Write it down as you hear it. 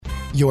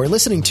You're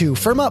listening to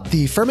Firm Up,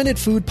 the Fermented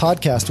Food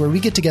Podcast, where we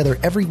get together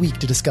every week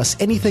to discuss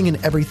anything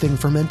and everything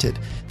fermented.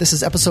 This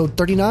is episode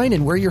 39,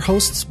 and we're your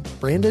hosts,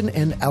 Brandon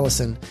and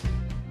Allison.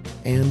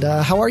 And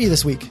how are you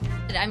this week?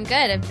 I'm good.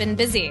 I've been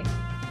busy.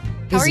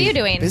 How are you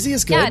doing? Busy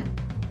is good.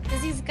 Yeah,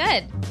 busy's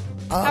good.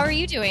 How are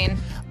you doing?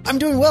 I'm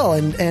doing well,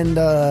 and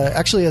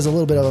actually, as a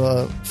little bit of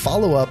a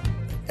follow-up,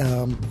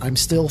 I'm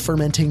still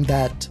fermenting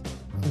that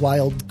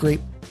wild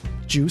grape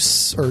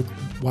juice, or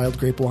wild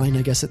grape wine,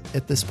 I guess,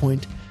 at this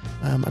point.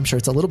 I'm sure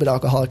it's a little bit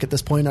alcoholic at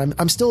this point.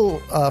 I'm still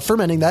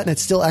fermenting that, and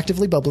it's still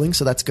actively bubbling,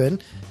 so that's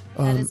good.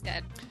 That is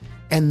good.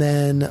 And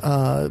then,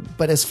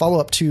 but as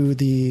follow-up to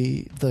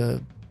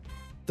the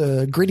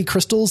gritty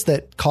crystals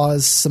that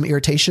cause some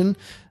irritation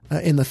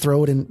in the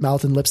throat and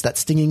mouth and lips, that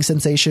stinging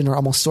sensation or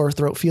almost sore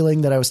throat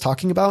feeling that I was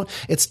talking about,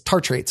 it's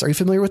tartrates. Are you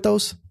familiar with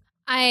those?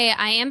 I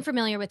am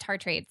familiar with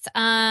tartrates.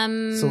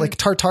 So like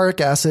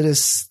tartaric acid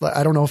is,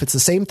 I don't know if it's the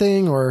same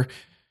thing or...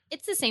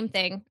 It's the same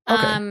thing.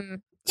 Okay.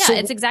 Yeah, So-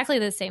 it's exactly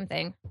the same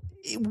thing.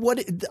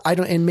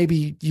 And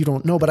maybe you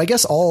don't know, but I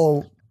guess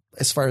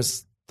as far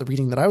as the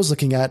reading that I was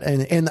looking at,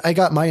 and I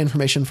got my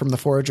information from the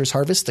Forager's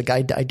Harvest, the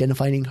guide to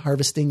identifying,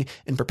 harvesting,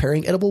 and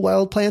preparing edible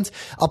wild plants.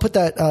 I'll put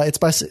that, it's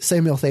by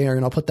Samuel Thayer,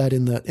 and I'll put that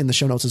in the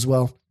show notes as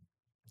well.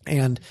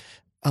 And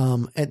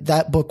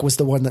that book was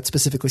the one that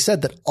specifically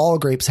said that all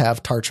grapes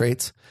have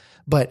tartrates,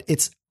 but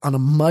it's on a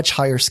much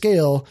higher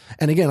scale.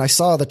 And again, I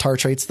saw the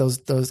tartrates,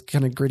 those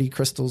kind of gritty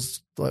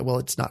crystals. Well,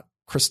 it's not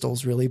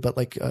crystals really, but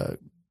like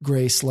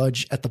gray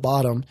sludge at the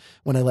bottom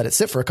when I let it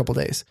sit for a couple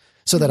days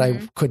so that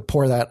I could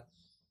pour that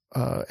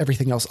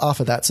everything else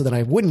off of that so that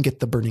I wouldn't get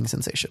the burning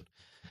sensation.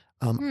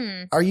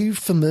 Are you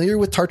familiar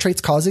with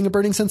tartrates causing a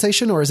burning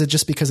sensation, or is it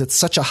just because it's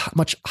such a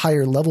much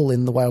higher level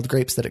in the wild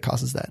grapes that it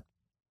causes that?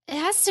 It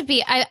has to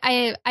be.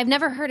 I've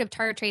never heard of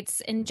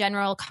tartrates in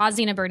general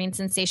causing a burning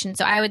sensation.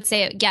 So I would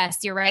say, yes,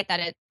 you're right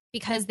that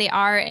because they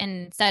are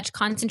in such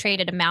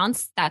concentrated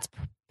amounts, that's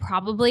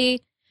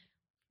probably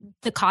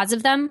the cause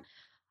of them.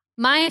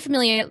 My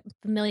familiarity,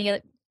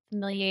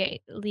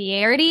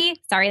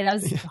 sorry, that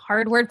was a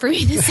hard word for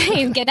me to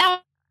say and get out.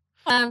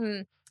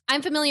 I'm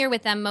familiar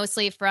with them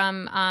mostly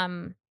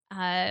from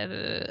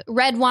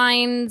red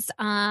wines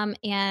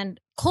and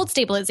cold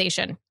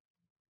stabilization.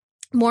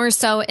 More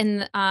so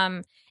in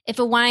if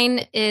a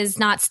wine is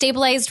not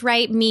stabilized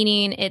right,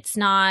 meaning it's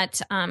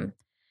not,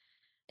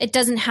 it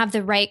doesn't have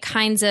the right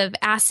kinds of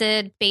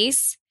acid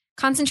base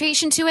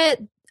concentration to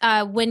it.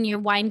 When your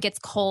wine gets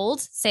cold,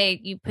 say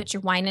you put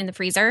your wine in the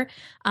freezer,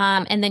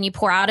 and then you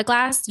pour out a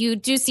glass, you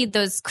do see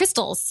those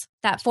crystals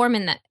that form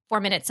in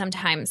it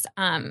sometimes.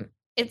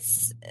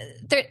 It's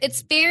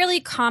fairly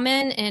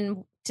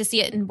common to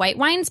see it in white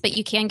wines, but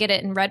you can get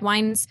it in red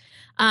wines.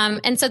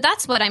 And so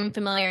that's what I'm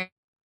familiar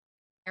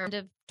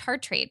of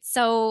tartrates.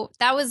 So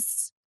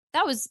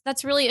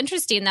that's really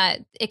interesting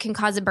that it can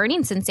cause a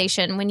burning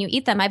sensation when you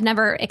eat them. I've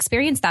never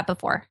experienced that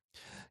before.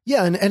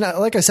 Yeah. And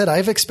like I said,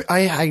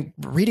 I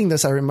reading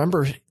this, I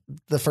remember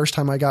the first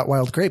time I got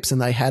wild grapes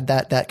and I had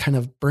that kind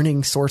of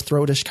burning sore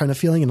throatish kind of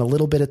feeling and a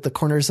little bit at the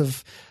corners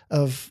of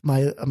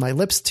my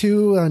lips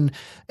too.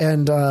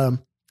 And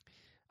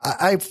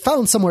I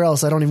found somewhere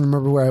else, I don't even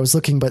remember where I was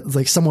looking, but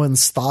like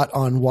someone's thought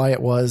on why it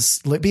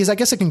was, because I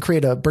guess it can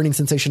create a burning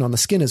sensation on the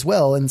skin as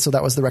well. And so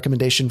that was the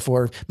recommendation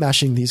for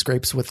mashing these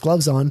grapes with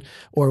gloves on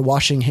or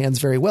washing hands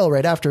very well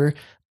right after.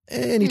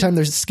 Anytime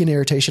there's skin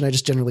irritation, I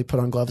just generally put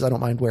on gloves. I don't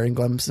mind wearing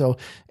gloves. So,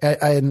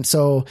 and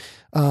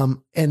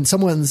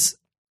someone's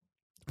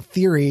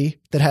theory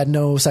that had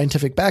no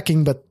scientific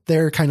backing, but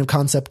their kind of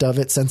concept of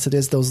it, since it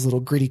is those little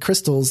gritty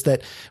crystals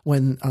that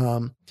when,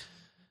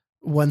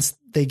 once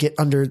they get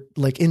under,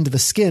 like into the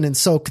skin and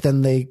soak,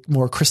 then they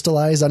more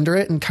crystallize under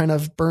it and kind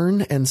of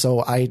burn. And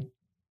so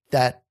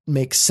that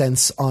makes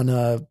sense on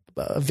a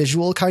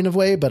visual kind of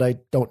way, but I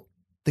don't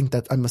think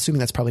that, I'm assuming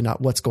that's probably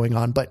not what's going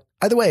on. But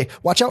either way,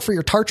 watch out for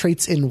your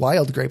tartrates in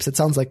wild grapes. It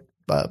sounds like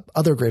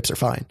other grapes are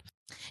fine.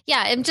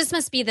 Yeah, it just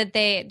must be that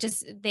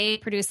they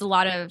produce a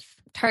lot of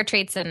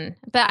tartrates,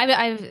 but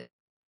I've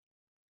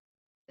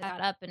that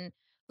up and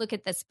look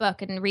at this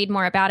book and read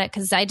more about it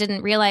because I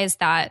didn't realize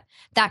that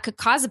could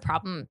cause a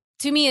problem.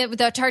 To me,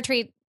 the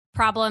tartrate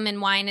problem in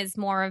wine is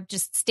more of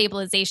just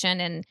stabilization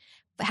and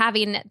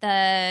having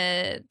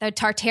the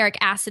tartaric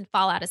acid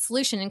fall out of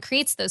solution and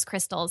creates those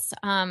crystals.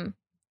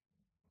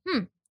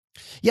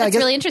 Yeah, it's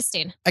really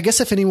interesting. I guess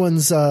if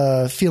anyone's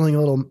feeling a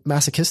little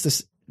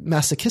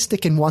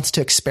masochistic and wants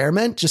to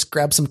experiment, just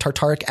grab some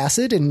tartaric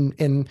acid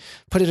and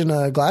put it in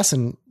a glass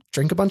and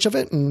drink a bunch of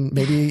it, and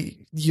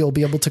maybe you'll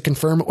be able to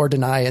confirm or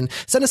deny. And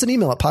send us an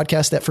email at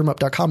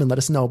podcast@firmup.com and let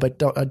us know. But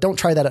don't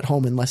try that at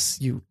home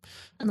unless you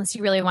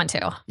really want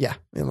to. Yeah,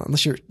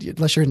 unless you're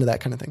into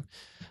that kind of thing.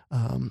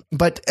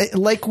 But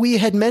like we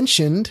had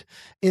mentioned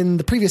in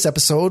the previous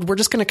episode, we're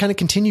just going to kind of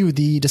continue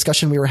the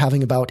discussion we were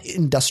having about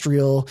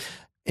industrial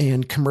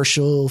and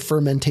commercial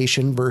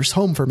fermentation versus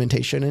home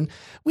fermentation. And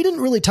we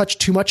didn't really touch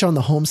too much on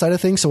the home side of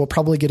things, so we'll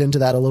probably get into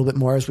that a little bit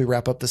more as we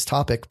wrap up this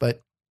topic.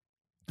 But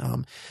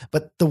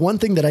the one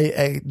thing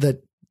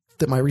that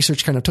that my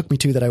research kind of took me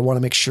to that I want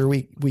to make sure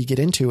we get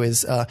into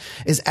is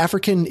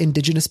African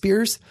indigenous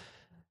beers.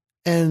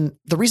 And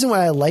the reason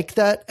why I like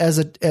that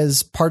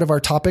as part of our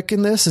topic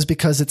in this is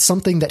because it's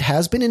something that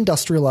has been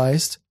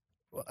industrialized,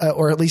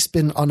 or at least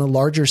been on a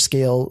larger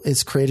scale,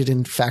 is created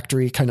in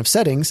factory kind of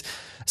settings.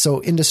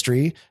 So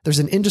industry, there's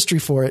an industry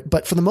for it,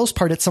 but for the most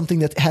part, it's something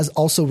that has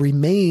also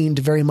remained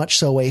very much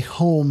so a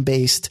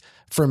home-based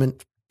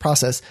ferment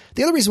process.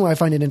 The other reason why I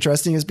find it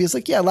interesting is because,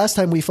 like, yeah, last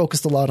time we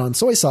focused a lot on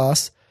soy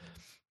sauce,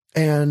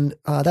 and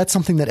that's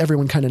something that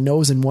everyone kind of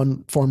knows in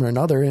one form or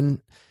another.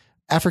 And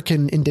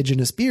African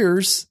indigenous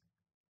beers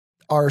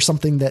are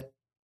something that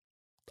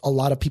a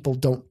lot of people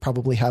don't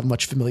probably have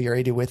much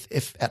familiarity with,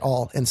 if at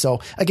all. And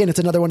so again, it's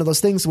another one of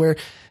those things where,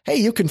 hey,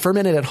 you can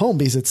ferment it at home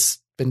because it's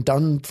been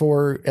done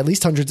for at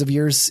least hundreds of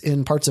years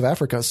in parts of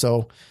Africa.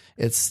 So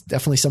it's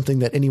definitely something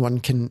that anyone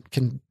can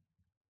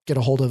get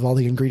a hold of all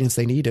the ingredients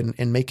they need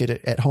and make it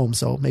at home.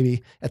 So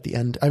maybe at the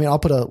end, I mean, I'll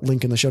put a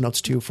link in the show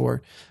notes too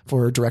for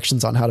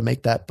directions on how to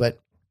make that. But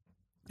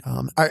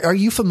are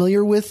you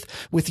familiar with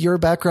your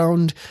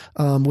background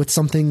with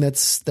something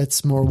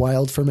that's more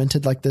wild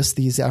fermented like this?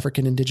 These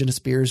African indigenous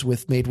beers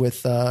made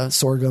with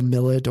sorghum,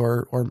 millet,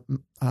 or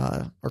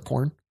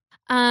corn.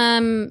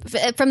 From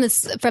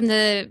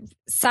the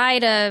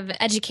side of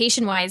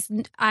education wise,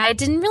 I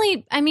didn't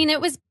really. I mean, it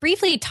was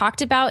briefly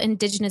talked about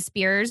indigenous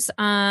beers,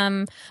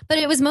 but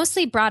it was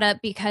mostly brought up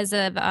because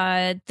of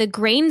the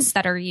grains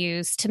that are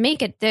used to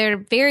make it. They're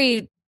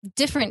very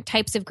different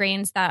types of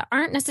grains that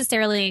aren't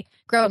necessarily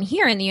grown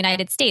here in the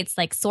United States,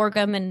 like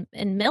sorghum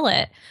and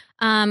millet,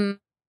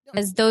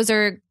 as those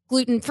are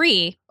gluten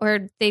free,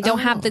 or they don't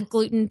have the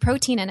gluten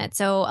protein in it.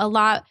 So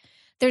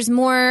there's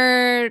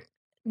more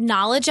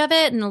knowledge of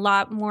it, and a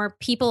lot more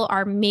people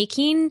are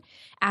making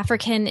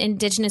African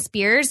indigenous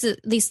beers, at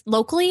least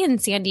locally in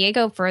San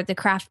Diego, for the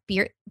craft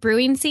beer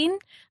brewing scene,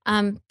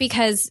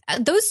 because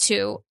those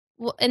two,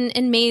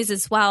 and maize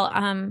as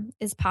well,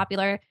 is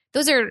popular.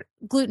 Those are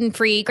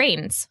gluten-free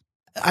grains.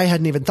 I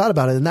hadn't even thought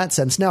about it in that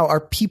sense. Now, are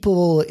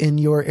people in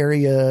your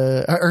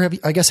area, or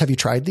have you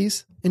tried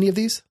any of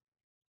these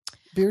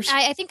beers?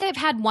 I think I've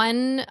had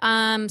one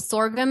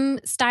sorghum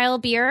style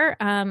beer.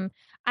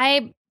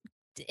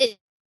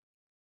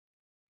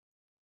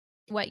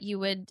 What you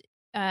would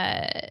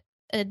a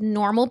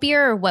normal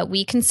beer, or what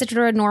we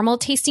consider a normal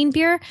tasting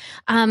beer.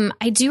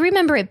 I do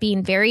remember it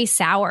being very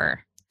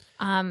sour.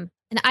 And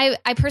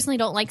I personally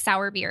don't like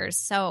sour beers.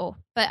 So,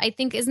 but I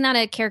think, isn't that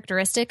a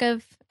characteristic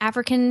of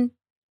African?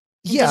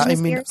 Yeah, I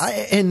mean, beers?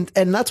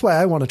 and that's why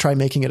I want to try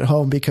making it at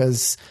home,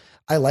 because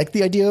I like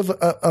the idea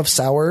of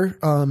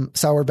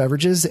sour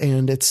beverages,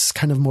 and it's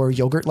kind of more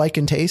yogurt like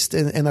in taste,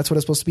 and that's what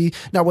it's supposed to be.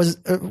 Now,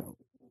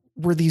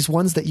 were these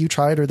ones that you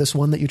tried, or this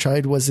one that you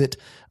tried, was it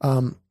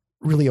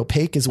really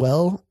opaque as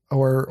well,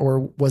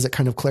 or was it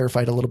kind of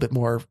clarified a little bit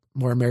more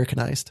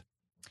Americanized?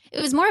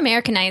 It was more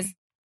Americanized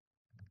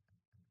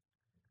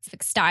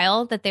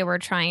style that they were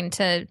trying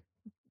to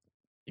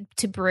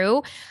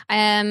brew.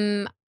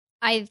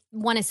 I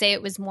want to say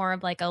it was more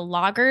of like a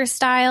lager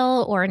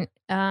style, or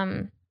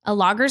a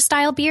lager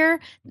style beer,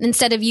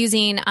 instead of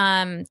using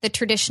the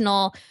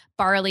traditional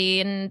barley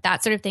and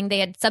that sort of thing. They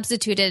had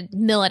substituted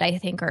millet, I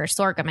think, or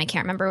sorghum. I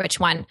can't remember which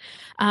one.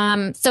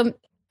 So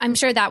I'm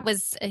sure that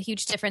was a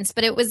huge difference,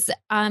 but it was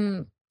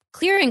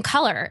clear in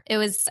color. It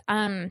was,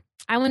 I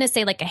want to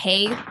say, like a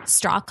hay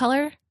straw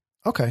color.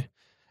 Okay.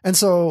 And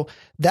so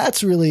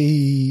that's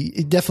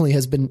it definitely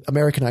has been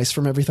Americanized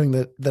from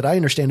everything that I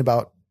understand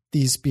about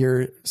these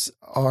beers.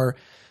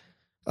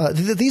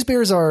 These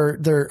beers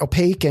they're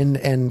opaque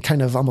and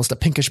kind of almost a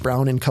pinkish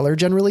brown in color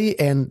generally.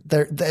 And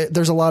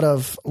there's a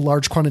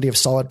large quantity of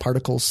solid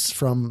particles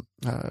from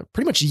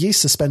pretty much yeast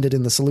suspended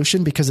in the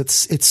solution, because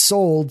it's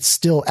sold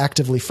still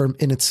actively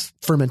in its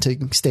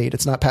fermenting state.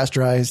 It's not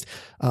pasteurized.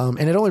 And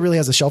it only really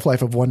has a shelf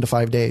life of 1 to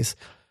 5 days.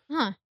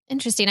 Huh.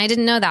 Interesting. I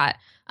didn't know that.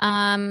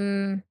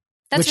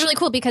 That's really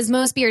cool, because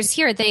most beers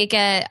here, they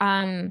get,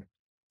 I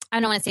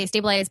don't want to say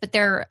stabilized, but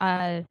they're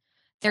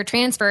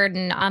transferred,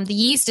 and the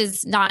yeast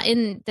is not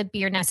in the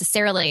beer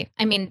necessarily.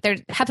 I mean, they're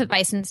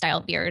Hefeweizen style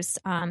beers.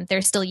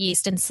 There's still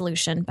yeast in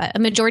solution, but a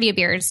majority of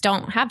beers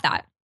don't have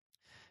that.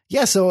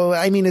 Yeah. So,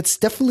 I mean, it's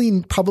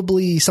definitely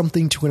probably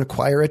something to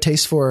acquire a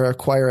taste for, or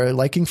acquire a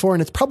liking for.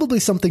 And it's probably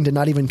something to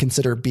not even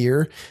consider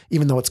beer,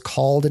 even though it's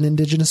called an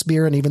indigenous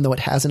beer. And even though it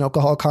has an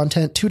alcohol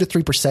content, 2 to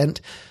 3%,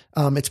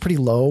 it's pretty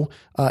low.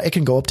 It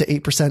can go up to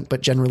 8%,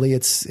 but generally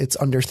it's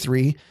under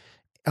 3.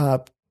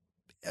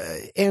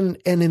 And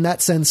in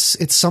that sense,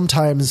 it's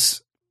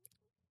sometimes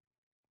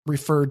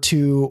referred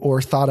to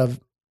or thought of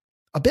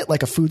a bit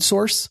like a food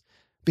source,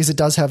 because it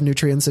does have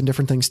nutrients and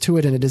different things to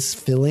it. And it is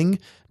filling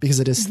because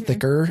it is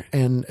thicker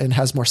and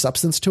has more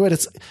substance to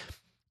it.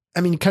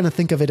 You kind of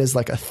think of it as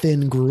like a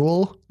thin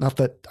gruel. Not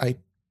that I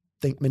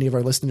think many of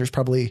our listeners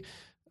probably,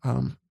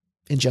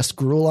 ingest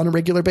gruel on a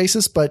regular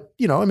basis, but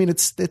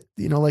it's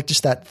like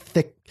just that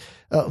thick,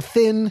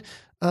 thin,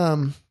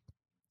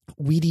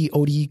 weedy,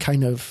 oaty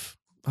kind of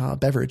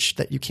beverage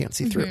that you can't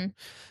see through.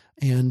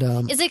 And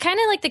is it kind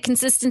of like the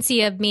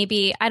consistency of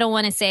maybe, I don't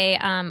want to say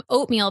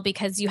oatmeal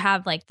because you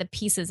have like the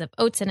pieces of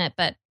oats in it,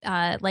 but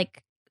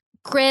like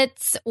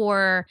grits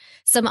or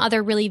some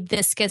other really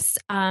viscous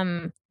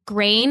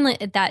grain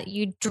that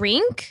you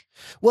drink?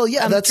 Well,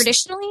 yeah,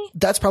 traditionally.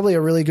 That's probably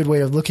a really good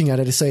way of looking at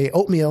it, to say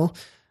oatmeal,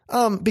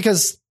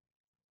 because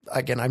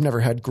again, I've never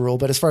had gruel,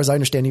 but as far as I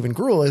understand, even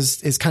gruel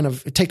is kind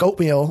of take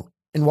oatmeal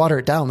and water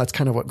it down. That's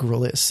kind of what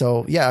gruel is.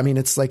 So yeah, I mean,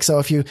 it's like, so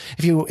if you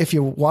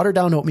water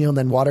down oatmeal and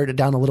then water it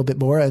down a little bit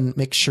more and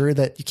make sure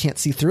that you can't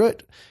see through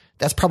it,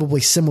 that's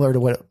probably similar to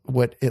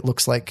what it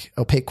looks like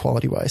opaque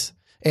quality wise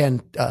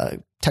and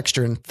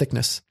texture and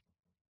thickness.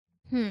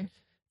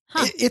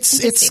 Huh.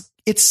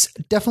 It's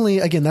definitely,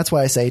 again, that's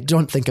why I say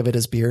don't think of it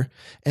as beer.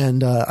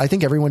 And I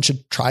think everyone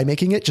should try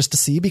making it just to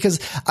see, because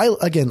I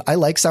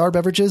like sour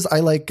beverages. I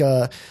like,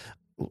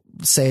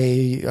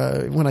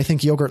 when I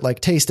think yogurt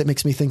like taste, it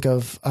makes me think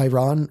of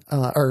Iran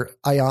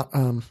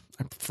I'm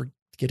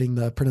forgetting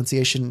the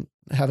pronunciation,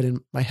 I have it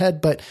in my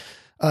head, but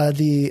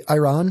the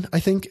Iran, I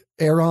think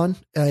Aron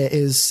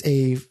is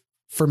a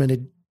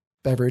fermented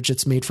beverage.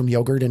 It's made from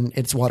yogurt and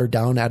it's watered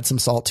down, add some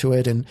salt to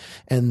it and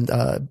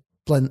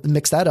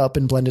mix that up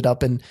and blend it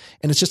up. And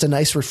it's just a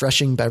nice,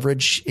 refreshing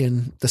beverage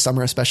in the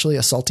summer, especially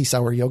a salty,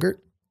 sour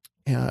yogurt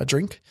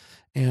drink.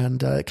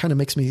 And it kind of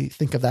makes me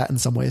think of that in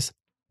some ways.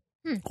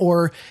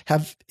 Or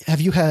have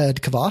you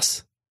had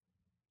kvass?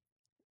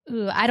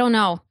 Ooh, I don't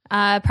know.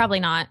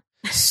 Probably not.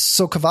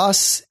 So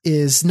kvass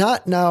is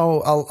not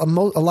now. A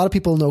lot of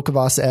people know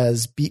kvass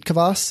as beet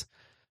kvass.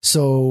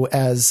 So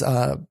as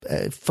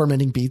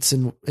fermenting beets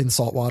in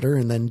salt water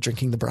and then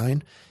drinking the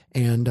brine,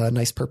 and a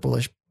nice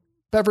purplish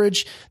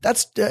beverage.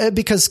 That's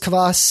because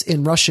kvass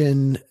in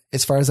Russian,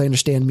 as far as I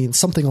understand, means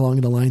something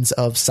along the lines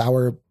of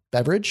sour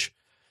beverage,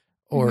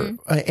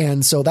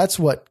 and so that's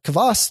what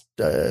kvass.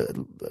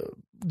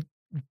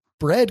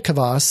 Bread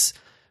kvass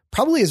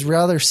probably is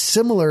rather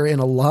similar in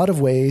a lot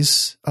of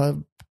ways,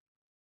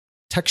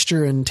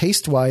 texture and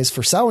taste wise,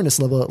 for sourness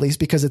level at least,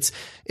 because it's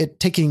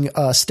taking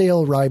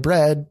stale rye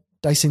bread,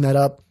 dicing that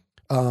up,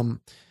 and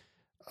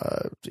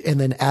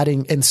then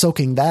adding and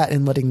soaking that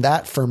and letting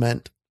that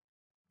ferment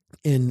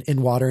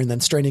in water, and then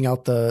straining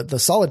out the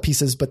solid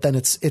pieces. But then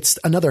it's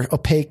another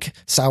opaque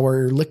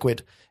sour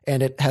liquid,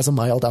 and it has a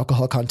mild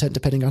alcohol content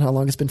depending on how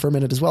long it's been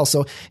fermented as well.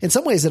 So in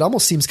some ways it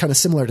almost seems kind of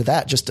similar to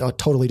that, just a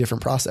totally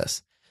different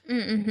process.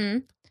 Mm-hmm.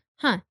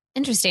 Huh.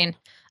 Interesting.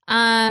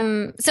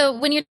 So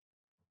when you're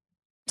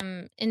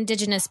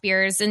indigenous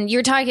beers and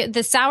you're talking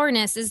the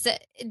sourness,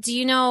 do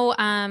you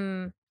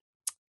know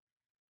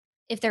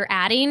if they're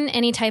adding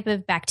any type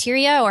of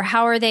bacteria, or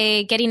how are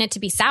they getting it to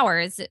be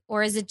sour?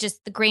 Or is it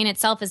just the grain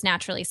itself is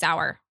naturally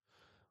sour?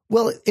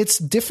 Well, it's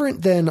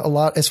different than a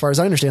lot, as far as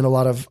I understand, a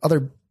lot of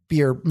other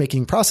beer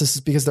making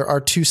processes, because there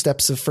are 2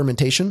 steps of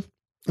fermentation.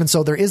 And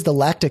so there is the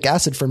lactic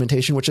acid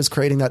fermentation, which is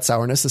creating that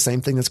sourness, the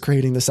same thing that's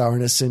creating the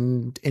sourness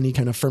in any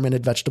kind of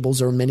fermented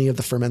vegetables or many of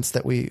the ferments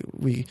that we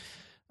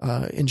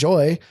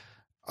enjoy.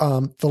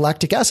 The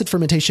lactic acid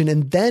fermentation,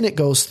 and then it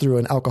goes through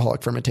an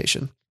alcoholic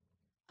fermentation.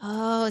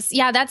 Oh,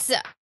 yeah, that's,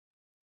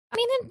 I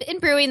mean, in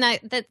brewing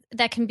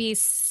that can be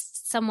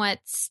somewhat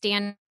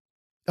standard.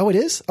 Oh, it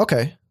is?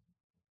 Okay.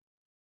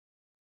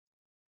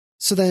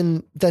 So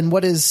then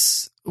what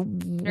is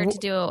to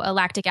do a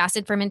lactic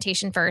acid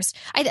fermentation first?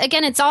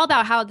 Again, it's all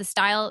about how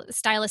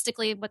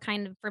stylistically, what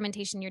kind of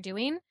fermentation you're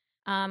doing.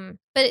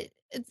 But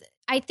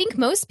I think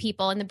most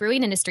people in the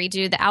brewing industry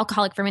do the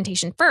alcoholic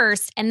fermentation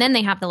first, and then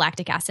they have the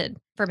lactic acid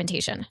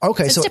fermentation.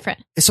 Okay, so it's different.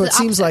 So it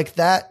seems like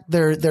that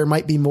there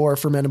might be more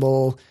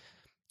fermentable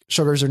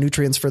sugars or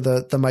nutrients for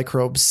the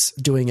microbes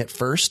doing it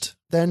first.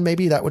 Then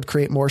maybe that would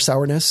create more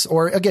sourness.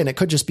 Or again, it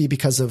could just be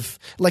because of,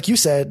 like you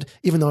said,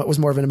 even though it was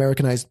more of an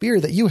Americanized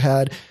beer that you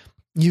had,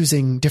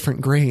 using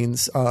different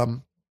grains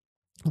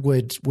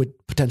would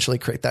potentially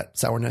create that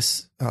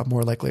sourness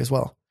more likely as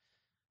well.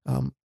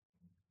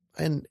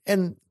 And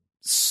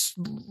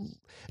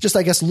just,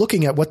 I guess,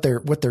 looking at what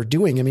they're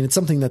doing, I mean, it's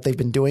something that they've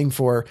been doing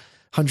for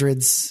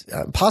hundreds,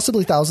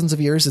 possibly thousands of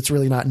years. It's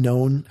really not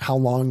known how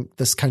long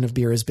this kind of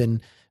beer has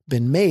been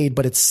made,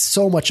 but it's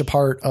so much a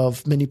part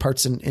of many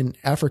parts in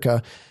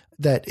Africa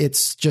that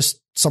it's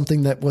just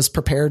something that was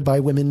prepared by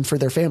women for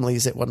their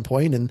families at one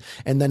point. And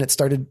then it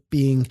started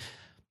being,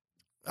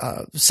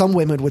 some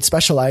women would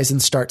specialize and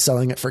start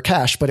selling it for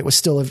cash, but it was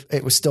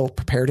still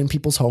prepared in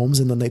people's homes,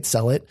 and then they'd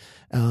sell it.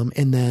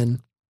 And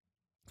then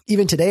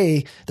even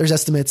today, there's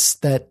estimates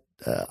that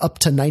up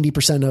to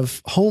 90%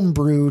 of home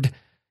brewed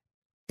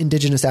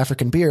indigenous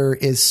African beer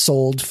is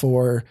sold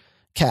for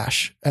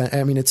cash.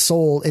 I mean, it's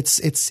sold.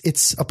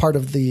 It's a part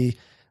of the.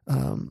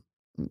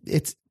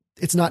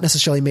 It's not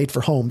necessarily made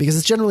for home, because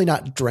it's generally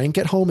not drank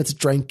at home. It's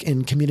drank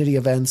in community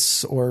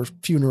events or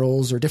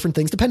funerals or different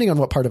things, depending on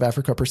what part of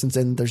Africa a person's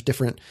in. There's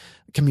different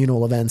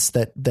communal events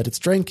that it's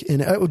drank in.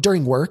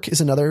 During work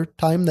is another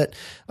time that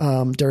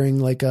during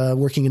like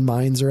working in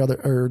mines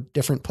or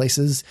different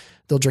places,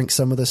 they'll drink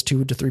some of this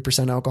 2 to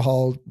 3%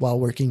 alcohol while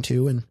working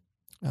too. And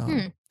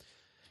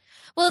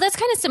well, that's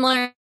kind of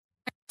similar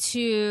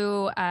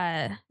to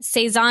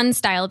Saison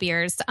style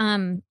beers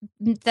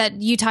that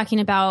you talking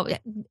about,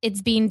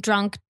 it's being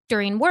drunk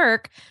during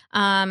work.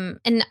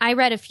 And I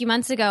read a few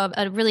months ago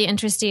a really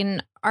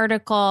interesting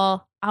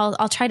article.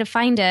 I'll try to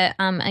find it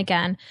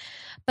again.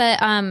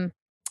 But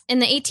in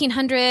the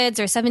 1800s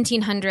or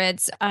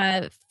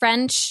 1700s,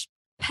 French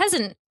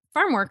peasant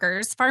farm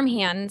workers,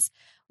 farmhands,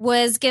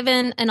 was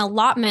given an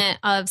allotment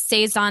of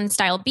Saison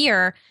style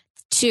beer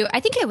to, I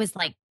think it was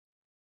like,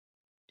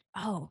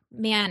 oh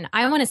man,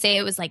 I want to say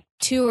it was like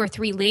 2 or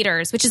 3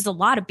 liters, which is a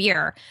lot of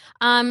beer.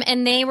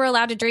 And they were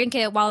allowed to drink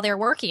it while they're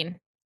working.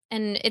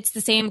 And it's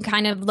the same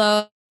kind of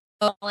low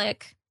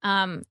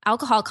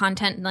alcohol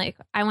content, like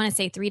I want to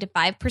say 3 to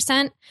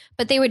 5%,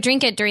 but they would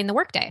drink it during the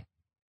workday.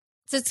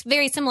 So it's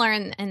very similar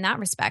in that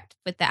respect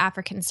with the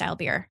African style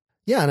beer.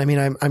 Yeah. And I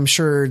mean, I'm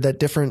sure that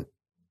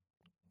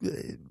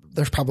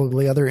there's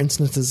probably other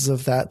instances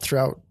of that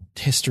throughout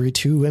history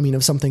too. I mean,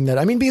 of something that,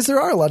 I mean, because there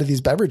are a lot of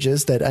these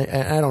beverages that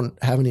I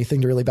don't have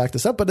anything to really back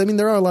this up, but I mean,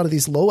 there are a lot of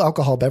these low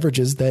alcohol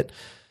beverages that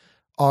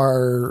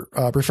are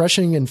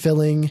refreshing and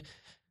filling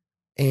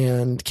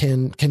and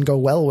can go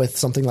well with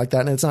something like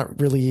that. And it's not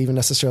really even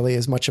necessarily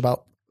as much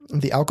about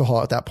the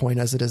alcohol at that point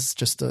as it is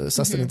just a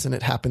sustenance. And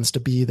it happens to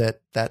be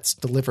that's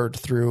delivered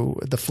through,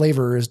 the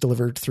flavor is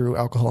delivered through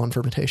alcohol and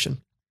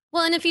fermentation.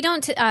 Well, and if you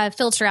don't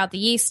filter out the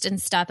yeast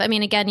and stuff, I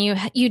mean, again,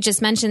 you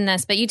just mentioned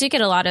this, but you do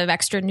get a lot of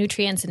extra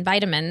nutrients and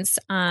vitamins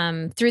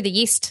through the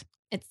yeast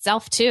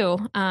itself too.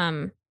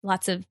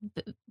 Lots of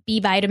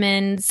B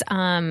vitamins,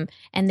 and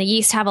the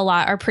yeast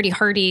are pretty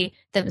hardy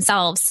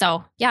themselves.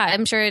 So yeah,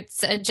 I'm sure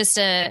it's just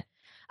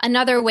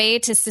another way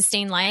to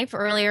sustain life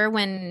earlier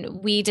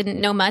when we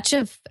didn't know much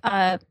of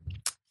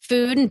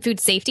food and food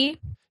safety.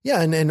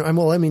 Yeah. And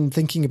well, I mean,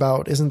 thinking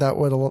about, isn't that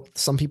what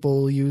some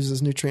people use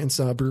as nutrients,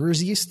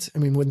 brewer's yeast? I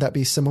mean, wouldn't that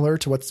be similar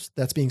to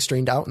that's being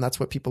strained out and that's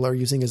what people are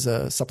using as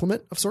a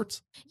supplement of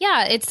sorts?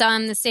 Yeah. It's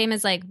the same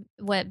as like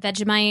what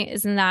Vegemite,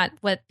 isn't that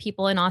what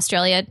people in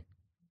Australia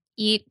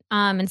eat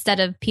instead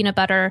of peanut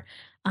butter?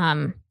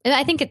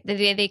 I think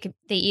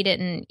they eat it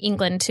in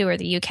England too, or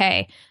the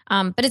UK.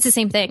 But it's the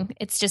same thing.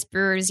 It's just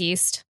brewer's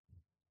yeast.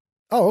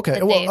 Oh, okay.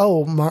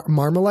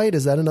 Marmite,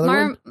 is that another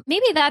one?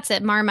 Maybe that's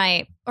it.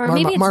 Marmite. Or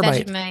maybe it's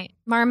Marmite. Vegemite.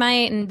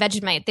 Marmite and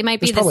Vegemite. They might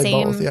be the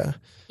same. Both, yeah.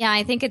 Yeah,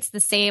 I think it's the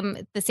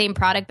same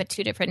product, but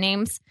 2 different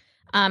names.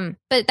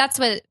 But that's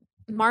what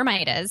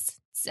Marmite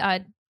is.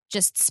 It's,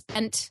 just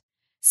spent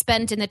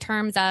in the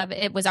terms of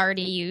it was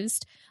already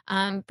used.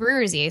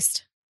 Brewer's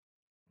yeast.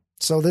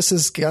 So this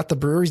has got the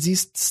brewer's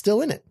yeast still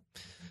in it.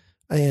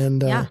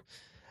 And,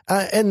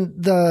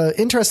 and the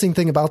interesting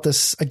thing about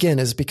this again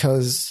is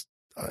because,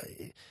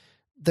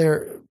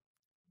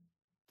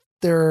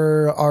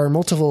 there are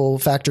multiple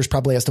factors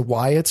probably as to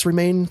why it's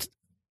remained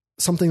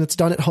something that's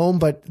done at home,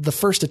 but the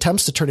first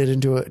attempts to turn it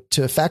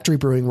into factory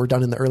brewing were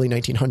done in the early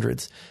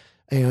 1900s.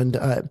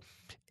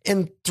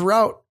 And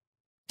throughout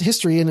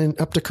history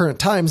and up to current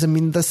times, I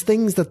mean, the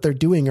things that they're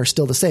doing are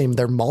still the same.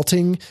 They're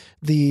malting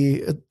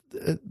the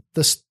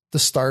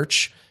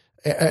starch,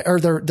 or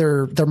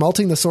they're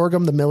malting the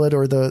sorghum, the millet,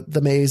 or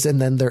the maize, and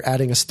then they're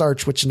adding a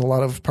starch, which in a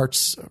lot of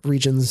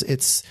regions,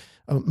 it's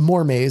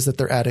more maize that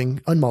they're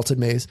adding, unmalted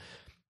maize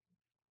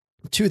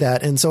to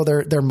that. And so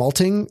they're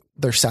malting,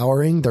 they're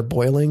souring, they're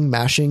boiling,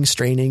 mashing,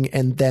 straining,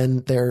 and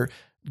then they're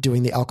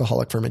doing the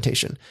alcoholic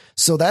fermentation.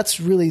 So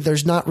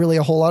there's not really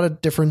a whole lot of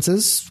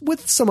differences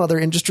with some other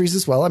industries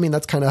as well. I mean,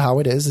 that's kind of how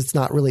it is. It's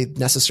not really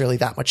necessarily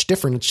that much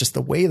different. It's just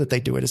the way that they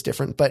do it is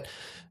different, but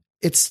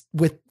it's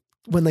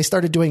when they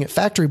started doing it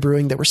factory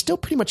brewing, they were still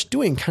pretty much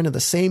doing kind of the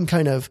same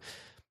kind of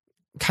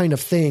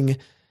thing,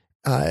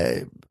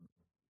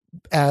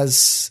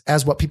 as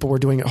what people were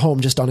doing at home,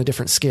 just on a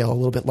different scale, a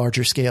little bit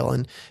larger scale.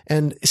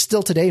 And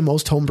still today,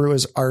 most home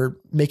brewers are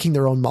making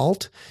their own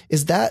malt.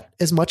 Is that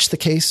as much the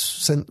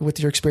case with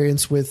your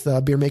experience with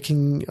beer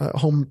making,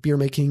 home beer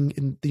making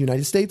in the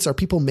United States? Are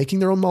people making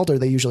their own malt, or are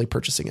they usually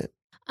purchasing it?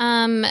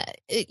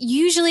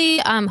 Usually,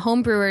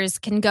 home brewers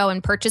can go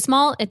and purchase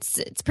malt.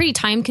 It's pretty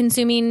time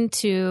consuming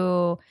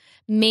to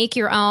make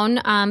your own.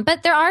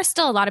 But there are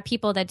still a lot of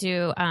people that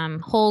do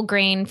whole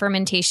grain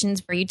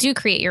fermentations where you do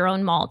create your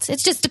own malt. It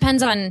just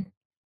depends on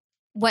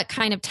what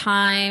kind of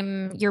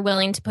time you're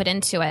willing to put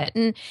into it.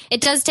 And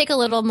it does take a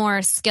little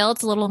more skill.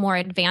 It's a little more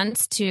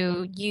advanced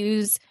to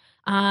use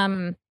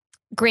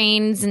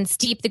grains and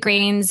steep the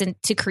grains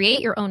and to create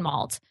your own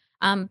malt.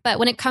 But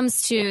when it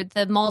comes to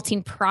the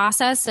malting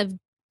process of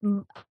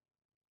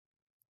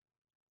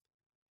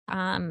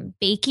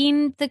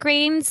baking the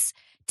grains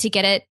to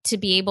get it to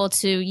be able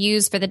to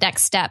use for the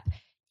next step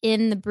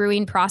in the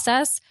brewing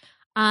process,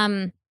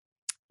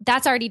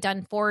 that's already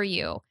done for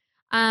you.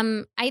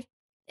 I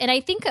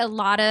think a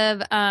lot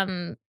of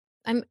I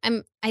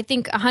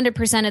think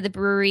 100% of the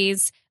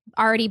breweries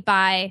already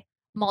buy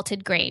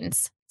malted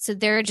grains, so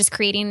they're just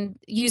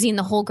using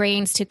the whole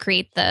grains to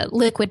create the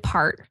liquid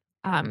part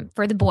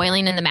for the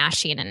boiling and the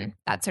mashing and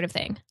that sort of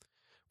thing.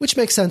 Which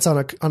makes sense on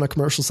a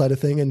commercial side of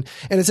thing, and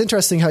it's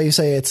interesting how you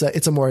say it's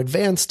a more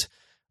advanced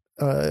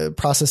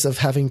process of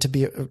having to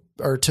be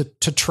or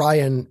to try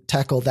and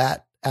tackle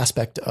that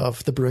aspect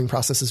of the brewing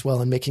process as well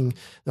and making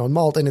their own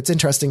malt. And it's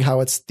interesting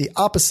how it's the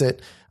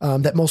opposite,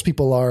 that most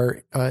people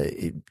are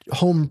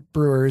home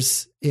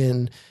brewers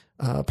in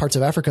parts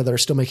of Africa that are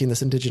still making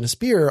this indigenous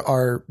beer.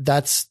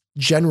 That's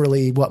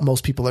generally what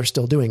most people are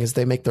still doing, is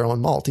they make their own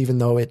malt, even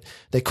though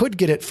they could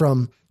get it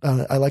from,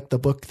 I like the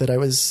book that I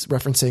was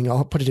referencing.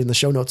 I'll put it in the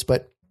show notes,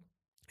 but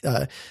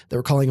they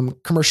were calling them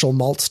commercial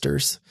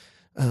maltsters.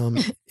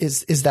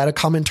 Is that a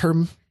common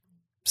term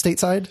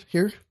stateside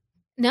here?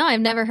 No,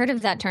 I've never heard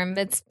of that term.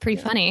 It's pretty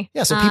funny.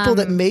 Yeah. So people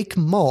that make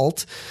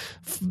malt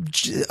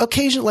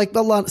occasionally, like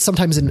a lot,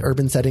 sometimes in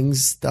urban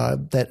settings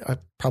that are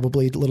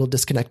probably a little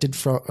disconnected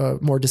from,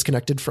 more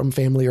disconnected from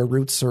family or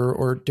roots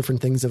or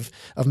different things of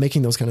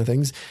making those kind of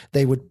things,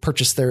 they would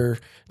purchase their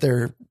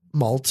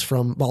malt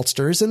from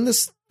maltsters. And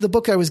the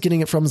book I was getting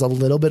it from is a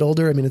little bit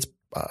older. I mean, it's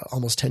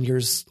almost 10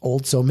 years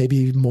old. So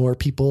maybe more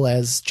people,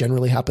 as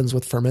generally happens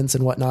with ferments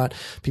and whatnot,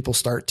 people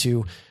start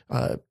to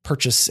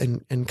purchase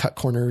and cut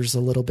corners a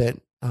little bit.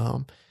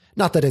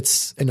 Not that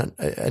it's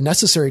a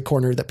necessary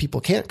corner that people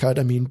can't cut.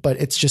 I mean, but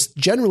it's just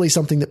generally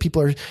something that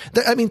people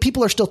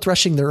are still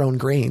threshing their own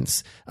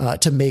grains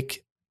to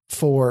make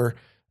for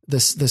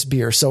this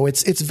beer. So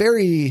it's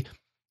very,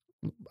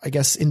 I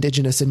guess,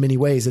 indigenous in many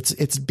ways.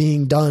 It's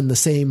being done the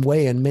same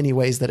way in many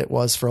ways that it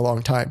was for a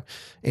long time,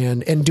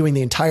 and doing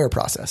the entire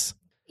process.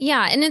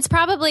 Yeah. And it's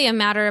probably a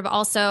matter of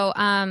also,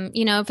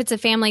 if it's a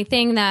family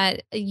thing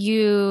that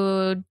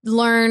you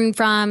learn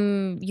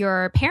from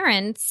your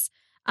parents,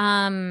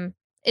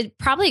 it's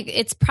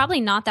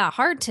probably not that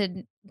hard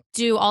to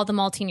do all the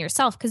malting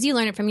yourself, because you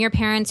learn it from your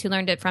parents, who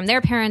learned it from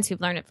their parents, who've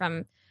learned it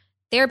from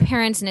their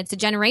parents, and it's a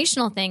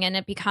generational thing, and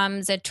it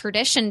becomes a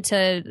tradition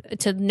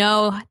to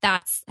know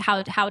that's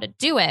how to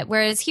do it.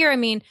 Whereas here, I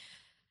mean,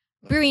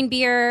 brewing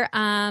beer,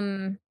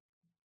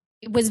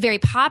 was very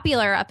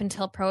popular up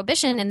until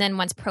Prohibition. And then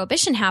once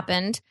Prohibition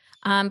happened,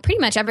 pretty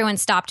much everyone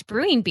stopped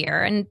brewing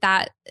beer, and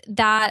that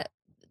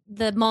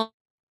the malt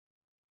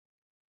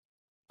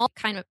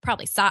kind of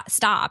probably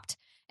stopped.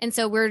 And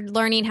so we're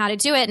learning how to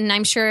do it. And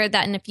I'm sure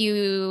that in a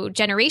few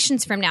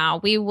generations from now,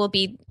 we will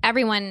be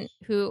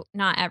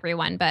not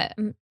everyone, but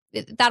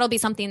that'll be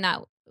something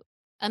that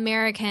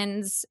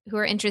Americans who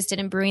are interested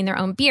in brewing their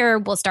own beer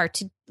will start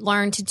to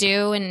learn to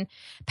do and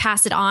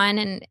pass it on,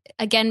 and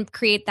again,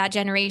 create that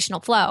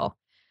generational flow.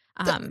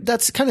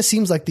 That's kind of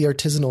seems like the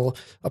artisanal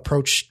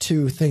approach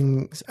to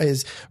things,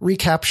 is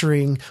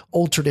recapturing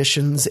old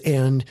traditions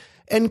and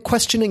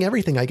questioning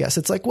everything, I guess.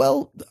 It's like,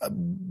 well,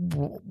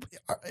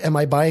 am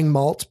I buying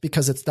malt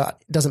because it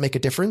doesn't make a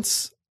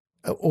difference?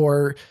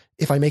 Or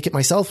if I make it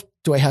myself,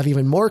 do I have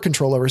even more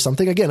control over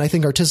something? Again, I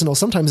think artisanal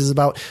sometimes is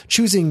about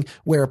choosing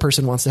where a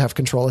person wants to have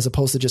control, as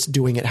opposed to just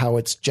doing it how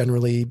it's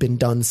generally been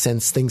done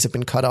since things have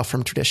been cut off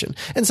from tradition.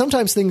 And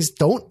sometimes things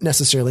don't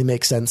necessarily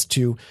make sense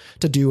to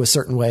do a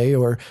certain way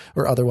or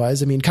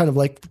otherwise. I mean, kind of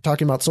like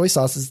talking about soy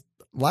sauces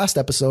last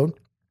episode,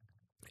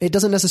 it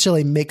doesn't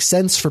necessarily make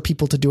sense for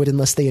people to do it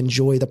unless they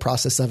enjoy the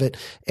process of it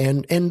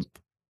and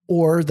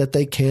or that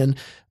they can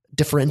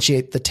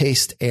differentiate the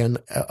taste and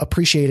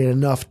appreciate it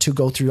enough to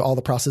go through all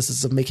the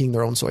processes of making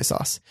their own soy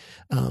sauce.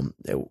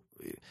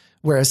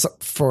 Whereas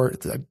for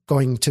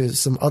going to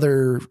some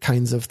other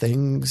kinds of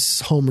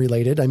things, home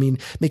related, I mean,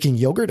 making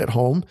yogurt at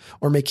home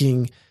or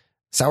making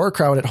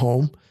sauerkraut at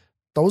home,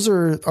 those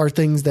are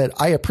things that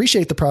I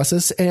appreciate the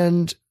process.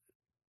 And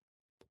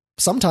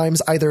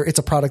sometimes either it's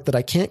a product that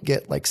I can't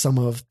get, like some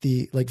of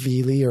the like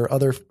Viili or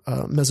other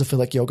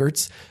mesophilic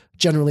yogurts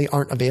generally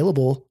aren't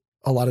available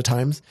a lot of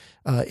times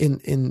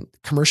in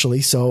commercially.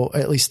 So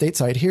at least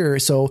stateside here.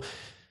 So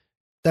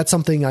that's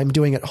something I'm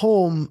doing at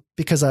home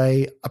because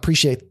I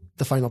appreciate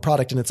the final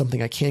product, and it's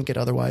something I can't get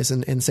otherwise.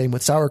 And same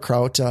with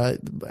sauerkraut.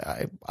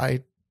 I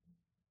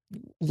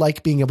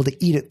like being able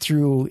to eat it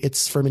through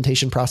its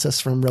fermentation process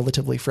from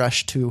relatively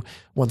fresh to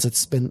once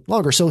it's been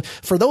longer. So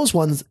for those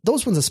ones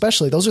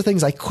especially, those are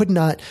things I could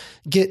not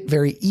get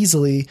very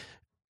easily,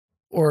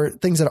 or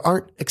things that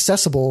aren't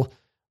accessible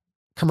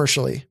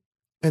commercially.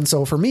 And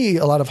so for me,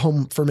 a lot of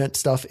home ferment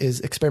stuff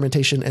is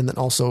experimentation and then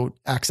also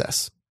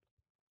access.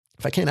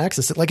 If I can't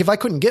access it, like if I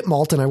couldn't get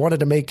malt and I wanted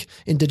to make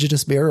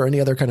indigenous beer or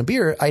any other kind of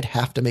beer, I'd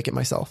have to make it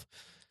myself.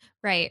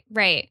 Right.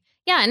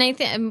 Yeah. And I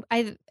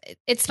think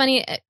it's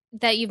funny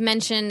that you've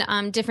mentioned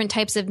different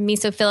types of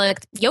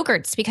mesophilic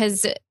yogurts,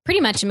 because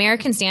pretty much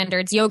American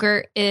standards,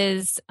 yogurt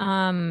is,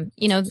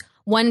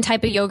 one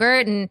type of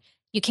yogurt, and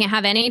you can't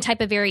have any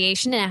type of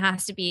variation, and it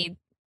has to be,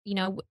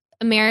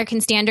 American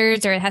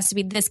standards, or it has to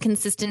be this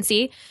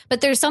consistency.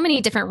 But there's so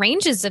many different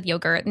ranges of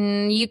yogurt,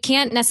 and you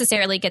can't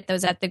necessarily get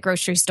those at the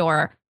grocery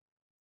store.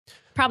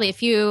 Probably a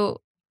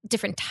few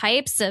different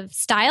types of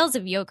styles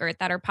of yogurt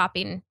that are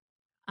popping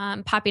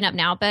up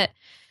now. But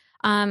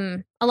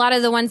a lot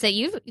of the ones that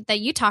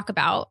you talk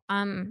about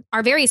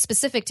are very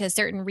specific to a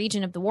certain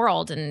region of the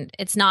world, and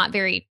it's not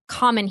very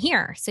common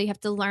here. So you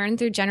have to learn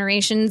through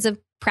generations of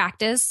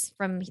practice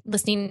from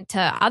listening to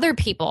other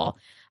people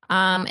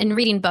and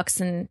reading books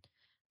and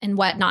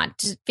whatnot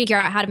to figure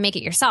out how to make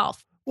it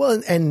yourself. Well,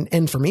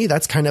 and for me,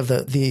 that's kind of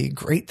the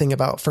great thing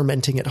about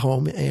fermenting at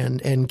home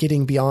and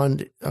getting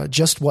beyond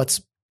just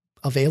what's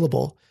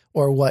available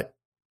or what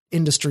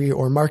industry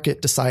or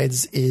market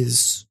decides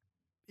is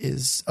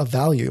of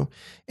value.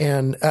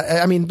 And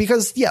I mean,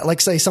 because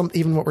like say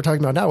even what we're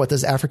talking about now with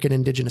this African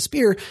indigenous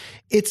beer,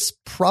 it's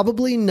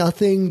probably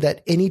nothing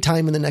that any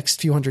time in the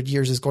next few hundred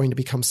years is going to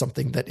become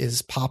something that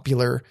is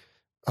popular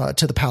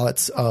to the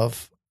palates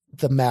of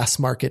the mass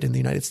market in the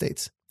United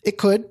States. I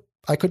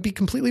could be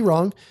completely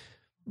wrong,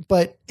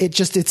 but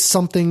it's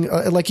something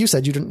like you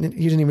said, you didn't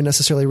even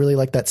necessarily really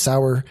like that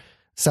sour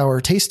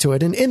taste to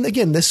it. And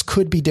again, this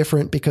could be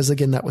different because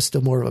again, that was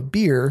still more of a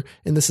beer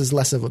and this is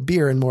less of a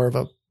beer and more of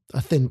a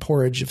thin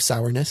porridge of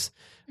sourness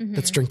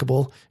that's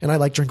drinkable. And I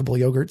like drinkable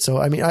yogurt. So,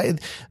 I mean,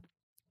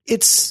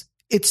 it's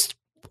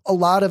a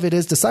lot of it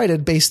is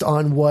decided based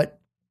on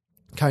what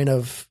kind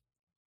of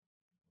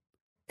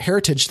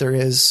heritage there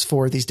is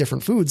for these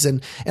different foods.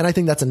 And I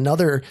think that's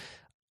another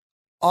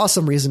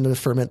awesome reason to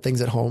ferment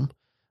things at home,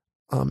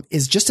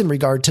 is just in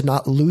regard to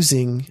not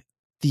losing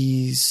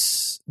the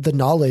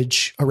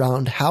knowledge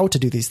around how to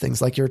do these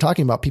things. Like you were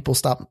talking about, people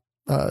stop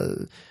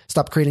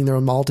creating their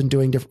own malt and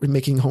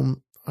making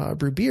home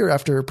brew beer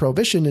after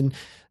Prohibition,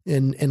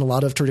 and a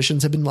lot of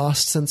traditions have been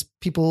lost since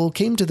people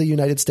came to the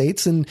United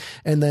States, and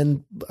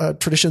then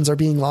traditions are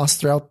being lost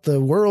throughout the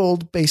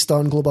world based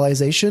on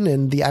globalization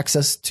and the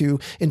access to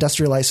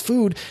industrialized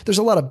food. There's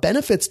a lot of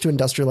benefits to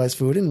industrialized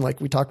food, and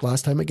like we talked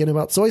last time again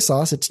about soy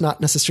sauce, it's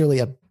not necessarily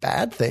a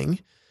bad thing,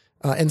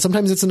 and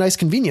sometimes it's a nice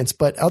convenience,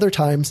 but other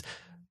times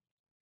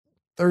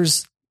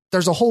there's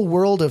a whole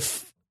world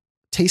of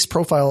taste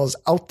profiles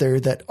out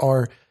there that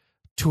are,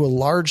 to a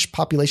large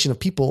population of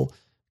people,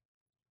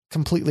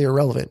 completely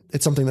irrelevant.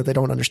 It's something that they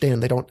don't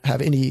understand. They don't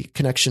have any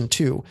connection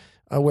to.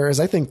 Whereas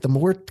I think the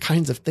more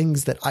kinds of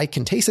things that I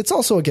can taste, it's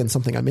also, again,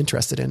 something I'm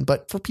interested in.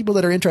 But for people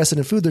that are interested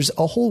in food, there's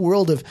a whole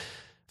world of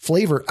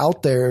flavor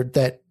out there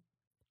that,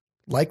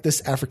 like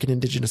this African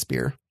indigenous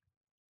beer,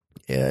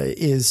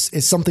 is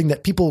something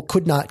that people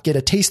could not get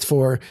a taste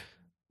for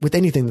with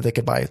anything that they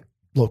could buy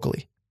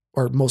locally,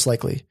 or most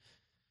likely.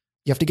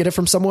 You have to get it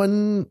from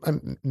someone.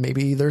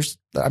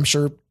 I'm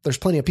sure there's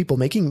plenty of people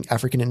making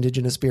African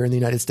indigenous beer in the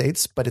United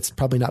States, but it's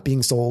probably not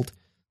being sold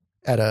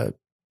at a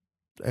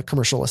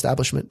commercial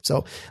establishment.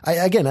 So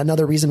again,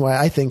 another reason why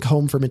I think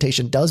home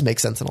fermentation does make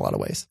sense in a lot of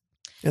ways.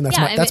 And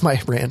that's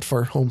my rant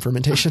for home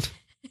fermentation.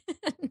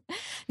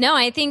 No,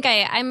 I think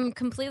I'm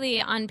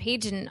completely on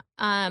page and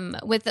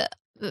with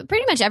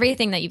pretty much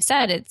everything that you've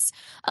said. It's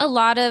a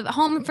lot of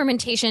home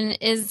fermentation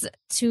is,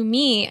 to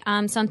me,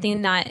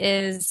 something that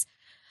is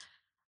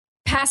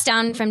passed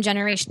down from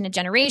generation to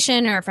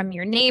generation, or from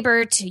your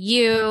neighbor to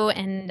you.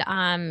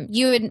 And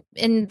you,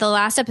 in the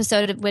last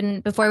episode,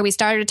 before we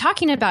started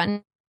talking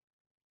about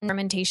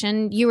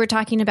fermentation, you were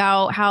talking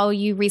about how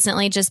you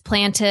recently just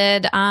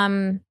planted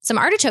some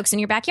artichokes in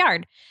your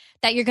backyard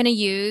that you're going to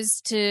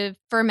use to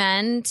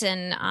ferment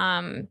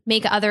and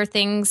make other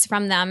things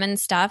from them and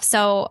stuff.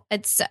 So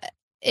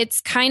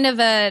it's kind of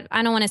I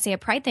don't want to say a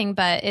pride thing,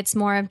 but it's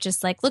more of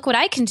just like, look what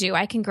I can do.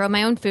 I can grow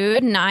my own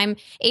food and I'm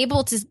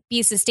able to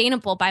be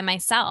sustainable by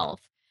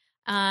myself.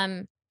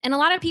 And a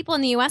lot of people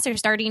in the US are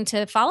starting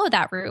to follow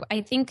that route.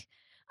 I think,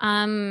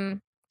 I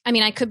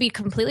mean, I could be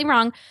completely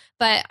wrong,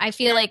 but I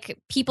feel like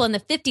people in the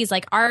 50s,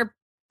 like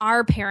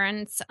our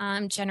parents'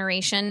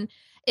 generation,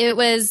 it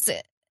was,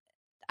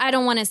 I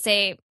don't want to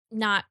say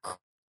not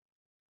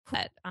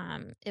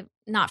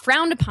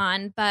frowned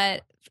upon,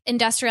 but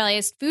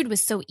industrialized food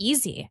was so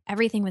easy.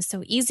 Everything was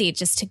so easy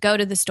just to go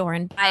to the store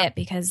and buy it,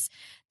 because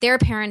their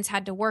parents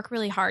had to work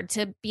really hard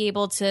to be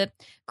able to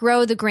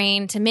grow the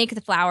grain, to make the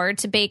flour,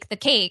 to bake the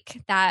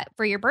cake that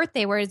for your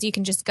birthday, whereas you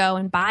can just go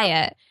and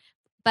buy it.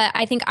 But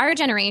I think our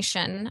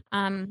generation,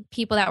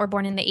 people that were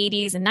born in the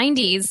 80s and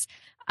 90s,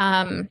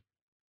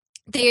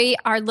 they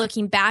are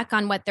looking back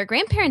on what their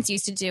grandparents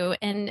used to do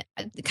and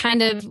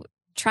kind of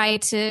try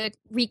to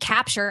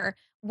recapture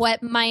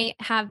what might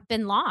have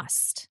been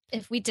lost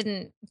if we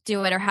didn't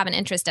do it or have an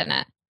interest in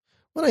it.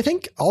 Well, I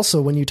think also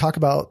when you talk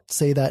about,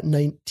 say, that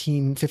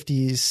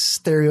 1950s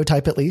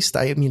stereotype, at least,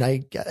 I mean,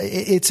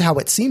 it's how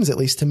it seems, at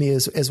least to me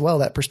as well,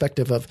 that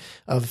perspective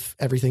of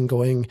everything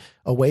going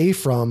away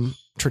from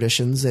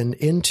traditions and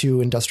into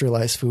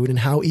industrialized food and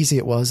how easy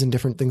it was and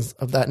different things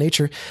of that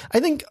nature. I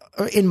think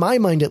in my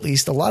mind, at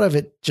least, a lot of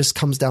it just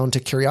comes down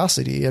to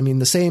curiosity. I mean,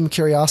 the same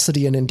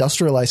curiosity in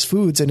industrialized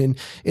foods and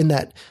in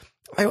that,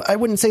 I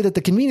wouldn't say that the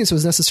convenience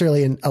was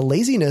necessarily a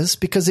laziness,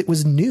 because it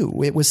was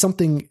new. It was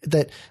something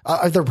that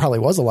there probably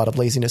was a lot of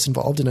laziness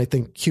involved. And I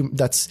think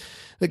that's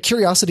the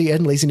curiosity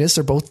and laziness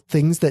are both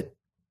things that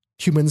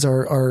humans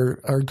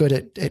are good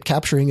at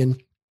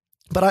capturing.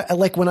 But I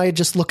like, when I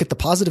just look at the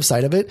positive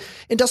side of it,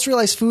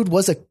 industrialized food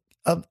was a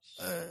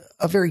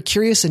very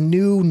curious and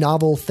new,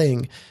 novel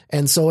thing.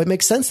 And so it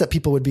makes sense that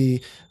people would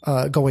be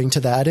going to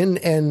that.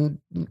 And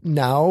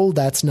now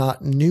that's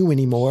not new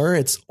anymore.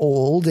 It's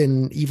old,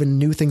 and even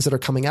new things that are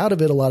coming out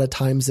of it, a lot of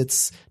times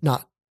it's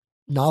not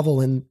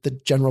novel in the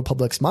general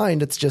public's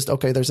mind. It's just,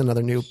 okay, there's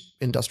another new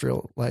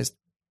industrialized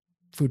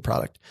food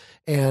product.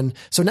 And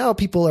so now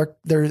people are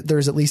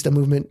there's at least a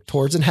movement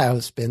towards, and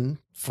has been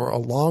for a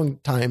long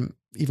time,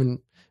 even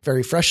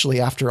very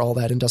freshly after all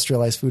that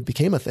industrialized food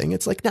became a thing.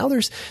 It's like now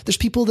there's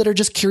people that are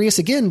just curious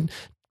again,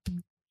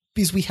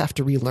 because we have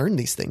to relearn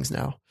these things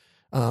now,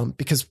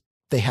 because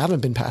they haven't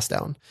been passed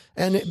down.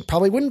 And it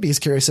probably wouldn't be as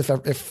curious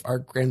if our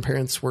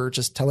grandparents were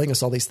just telling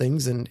us all these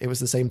things and it was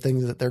the same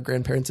thing that their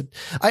grandparents had.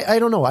 I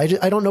don't know. I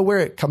don't know where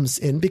it comes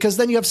in, because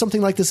then you have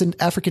something like this in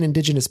African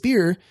indigenous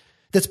beer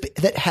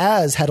that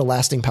has had a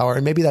lasting power.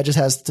 And maybe that just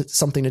has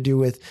something to do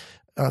with,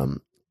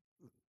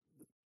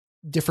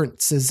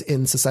 differences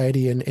in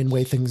society and in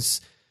way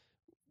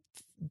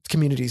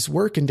communities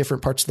work in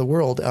different parts of the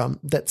world.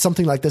 That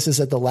something like this is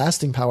at the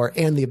lasting power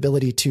and the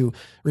ability to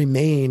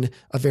remain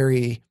a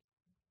very,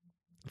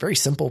 very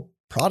simple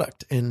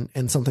product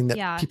and something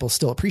that people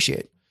still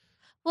appreciate.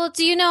 Well,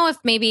 do you know if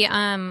maybe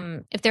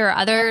if there are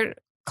other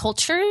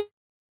cultures?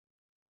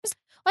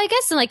 Well, I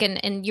guess like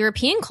in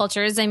European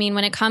cultures, I mean,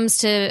 when it comes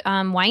to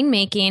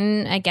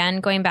winemaking,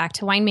 again, going back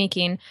to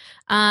winemaking,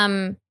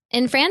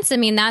 in France, I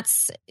mean,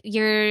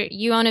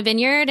 you own a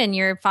vineyard and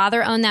your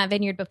father owned that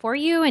vineyard before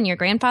you and your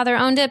grandfather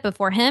owned it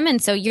before him. And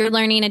so you're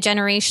learning a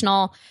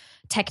generational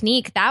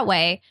technique that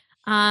way.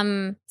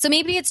 So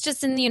maybe it's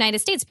just in the United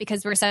States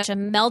because we're such a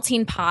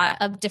melting pot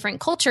of different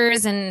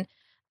cultures. And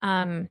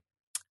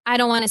I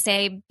don't want to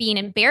say being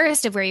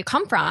embarrassed of where you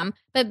come from,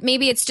 but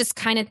maybe it's just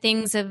kind of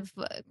things have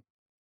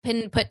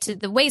been put to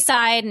the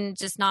wayside and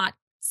just not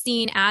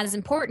seen as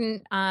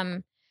important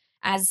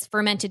as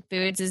fermented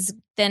foods is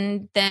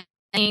then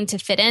to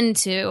fit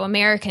into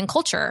American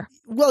culture.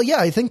 Well, yeah,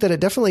 I think that it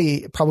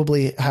definitely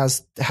probably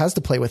has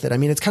to play with it. I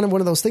mean, it's kind of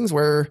one of those things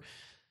where,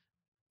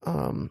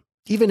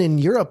 even in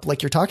Europe,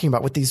 like you're talking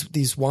about with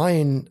these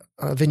wine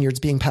vineyards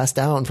being passed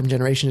down from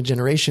generation to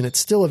generation, it's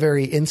still a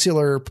very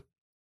insular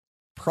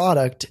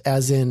product,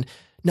 as in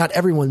not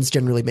everyone's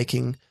generally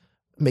making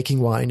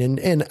wine.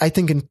 And I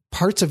think in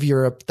parts of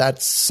Europe,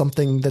 that's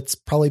something that's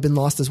probably been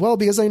lost as well,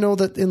 because I know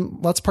that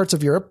in lots of parts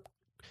of Europe,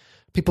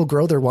 people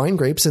grow their wine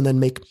grapes and then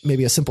make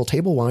maybe a simple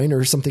table wine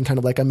or something kind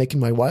of like I'm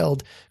making my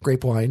wild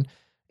grape wine.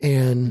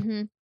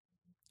 And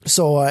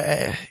so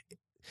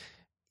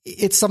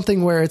it's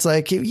something where it's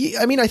like,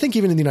 I mean, I think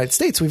even in the United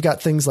States, we've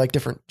got things like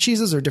different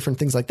cheeses or different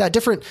things like that,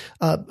 different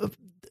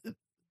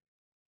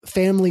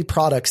family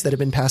products that have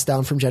been passed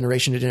down from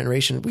generation to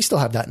generation. We still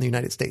have that in the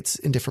United States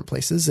in different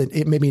places.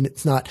 And maybe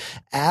it's not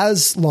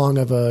as long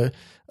of a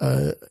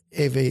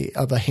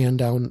hand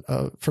down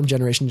from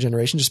generation to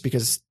generation, just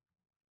because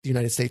the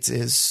United States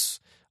is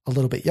a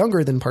little bit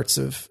younger than parts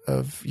of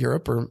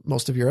Europe or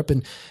most of Europe.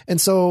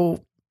 And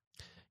so,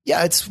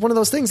 yeah, it's one of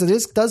those things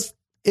that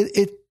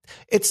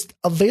it's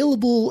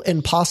available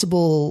and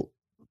possible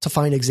to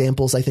find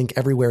examples, I think,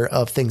 everywhere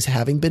of things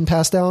having been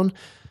passed down.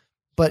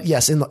 But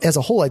yes, as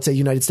a whole, I'd say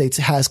United States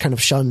has kind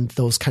of shunned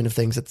those kind of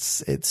things.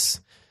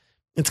 It's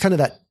kind of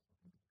that,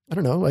 I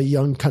don't know, a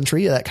young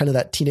country, that kind of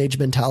that teenage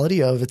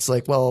mentality of, it's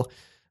like, well,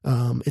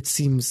 it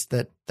seems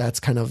that's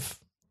kind of,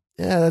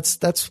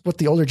 that's what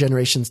the older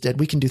generations did.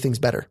 We can do things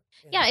better.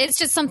 Yeah, it's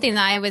just something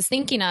that I was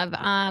thinking of,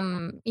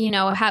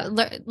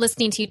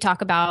 listening to you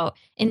talk about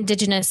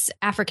indigenous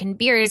African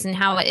beers and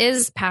how it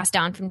is passed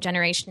down from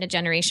generation to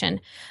generation.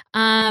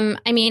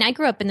 I mean, I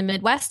grew up in the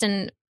Midwest,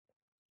 and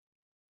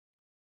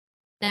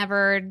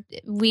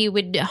we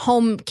would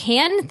home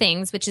can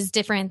things, which is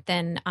different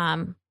than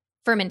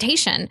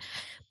fermentation.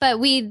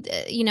 But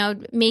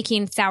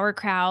making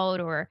sauerkraut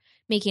or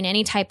making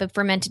any type of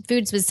fermented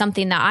foods was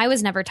something that I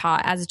was never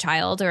taught as a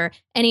child, or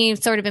any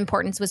sort of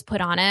importance was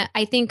put on it.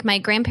 I think my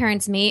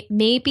grandparents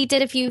maybe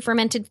did a few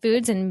fermented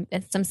foods and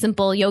some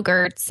simple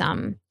yogurts,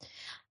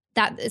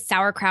 that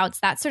sauerkrauts,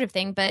 that sort of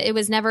thing. But it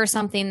was never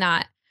something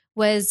that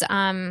was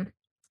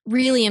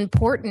really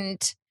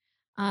important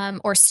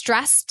or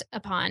stressed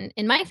upon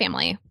in my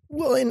family.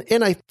 Well,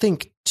 and I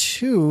think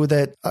too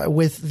that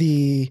with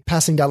the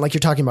passing down, like you're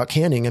talking about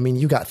canning, I mean,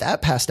 you got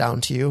that passed down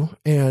to you.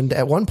 And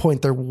at one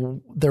point there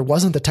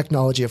wasn't the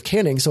technology of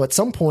canning. So at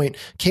some point,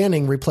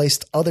 canning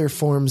replaced other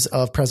forms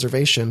of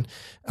preservation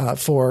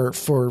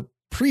for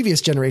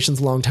previous generations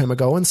a long time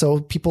ago. And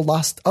so people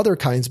lost other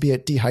kinds, be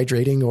it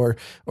dehydrating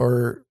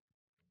or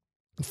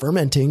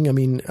fermenting. I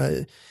mean,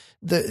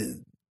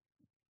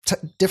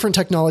 different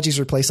technologies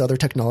replace other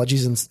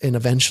technologies, and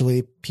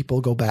eventually people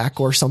go back,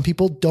 or some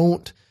people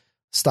don't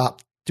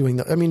stop doing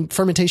that. I mean,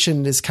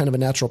 fermentation is kind of a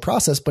natural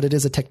process, but it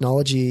is a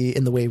technology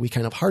in the way we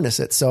kind of harness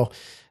it. So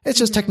it's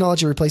just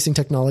technology replacing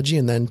technology,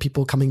 and then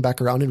people coming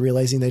back around and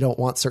realizing they don't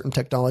want certain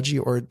technology,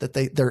 or that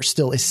there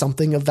still is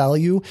something of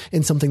value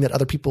in something that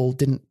other people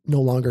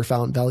no longer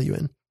found value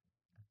in.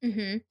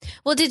 Mm-hmm.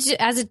 Well, did you,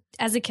 as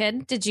a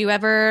kid, did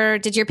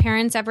your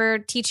parents ever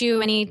teach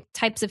you any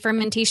types of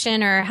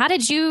fermentation, or how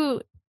did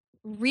you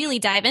really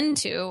dive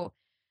into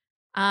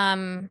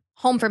home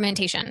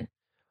fermentation?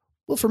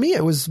 Well, for me,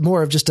 it was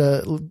more of just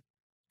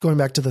going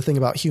back to the thing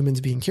about humans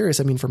being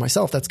curious. I mean, for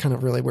myself, that's kind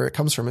of really where it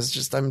comes from.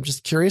 I'm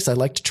just curious. I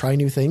like to try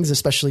new things,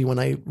 especially when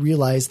I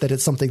realize that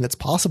it's something that's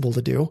possible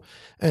to do.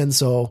 And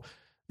so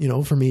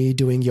for me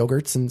doing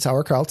yogurts and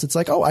sauerkrauts, it's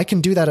like, oh, I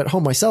can do that at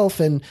home myself.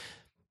 And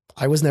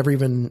I was never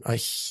even a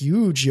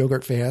huge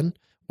yogurt fan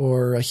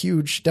or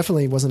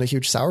definitely wasn't a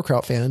huge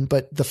sauerkraut fan.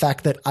 But the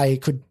fact that I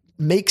could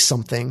make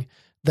something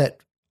that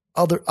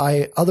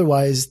I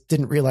otherwise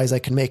didn't realize I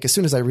could make, as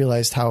soon as I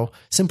realized how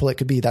simple it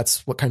could be,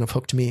 that's what kind of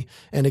hooked me.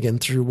 And again,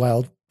 through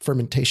Wild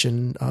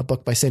Fermentation,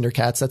 book by Sander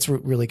Katz, that's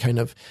really kind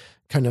of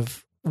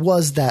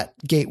was that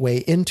gateway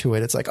into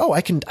it. It's like, oh,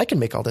 I can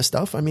make all this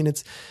stuff. I mean,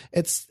 it's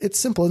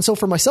simple. And so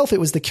for myself, it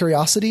was the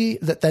curiosity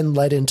that then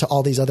led into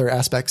all these other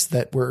aspects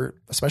that we're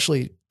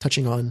especially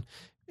touching on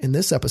in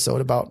this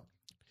episode about,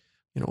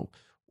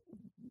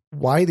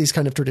 why these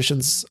kind of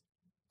traditions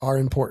are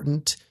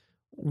important,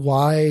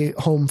 why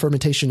home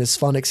fermentation is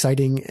fun,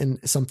 exciting, and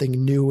something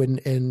new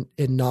and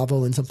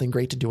novel and something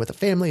great to do with a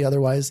family.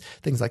 Otherwise,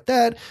 things like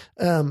that.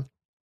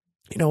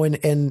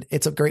 And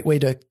it's a great way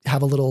to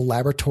have a little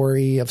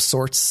laboratory of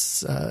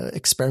sorts,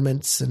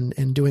 experiments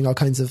and doing all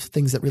kinds of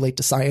things that relate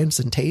to science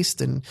and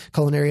taste and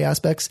culinary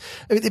aspects.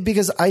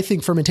 Because I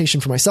think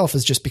fermentation for myself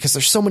is just because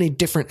there's so many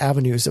different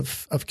avenues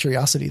of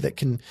curiosity that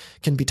can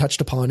be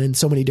touched upon, and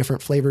so many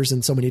different flavors,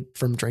 and so many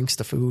from drinks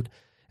to food.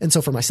 And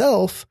so for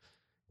myself,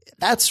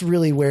 that's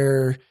really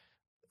where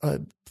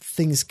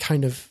things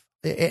kind of,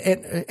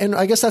 and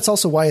I guess that's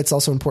also why it's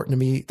also important to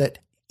me that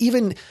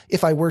even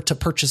if I were to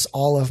purchase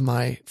all of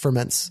my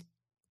ferments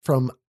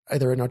from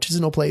either an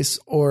artisanal place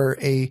or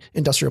a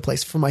industrial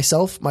place, for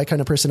myself, my kind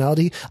of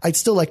personality, I'd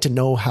still like to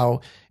know how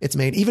it's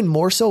made, even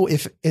more so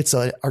if it's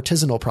an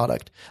artisanal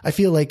product. I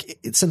feel like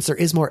since there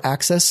is more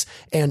access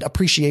and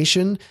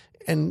appreciation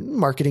and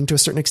marketing to a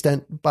certain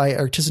extent by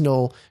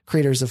artisanal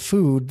creators of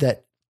food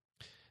that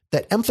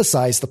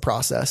emphasize the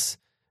process.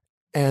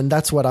 And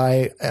that's what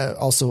I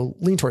also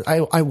lean toward.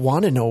 I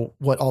want to know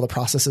what all the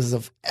processes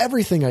of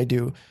everything I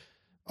do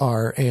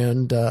are,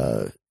 and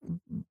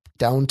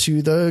down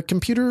to the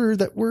computer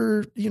that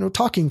we're,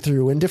 talking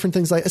through and different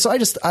things like, so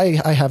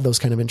I have those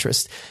kind of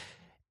interests.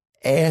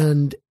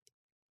 And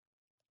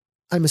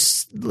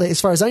as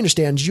far as I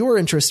understand, your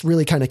interest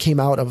really kind of came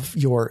out of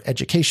your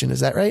education. Is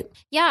that right?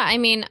 Yeah. I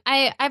mean,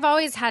 I've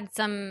always had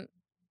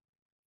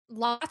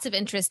lots of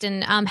interest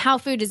in how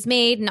food is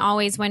made, and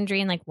always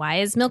wondering, like, why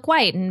is milk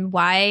white, and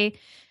why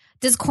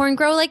does corn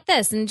grow like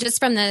this? And just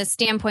from the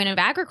standpoint of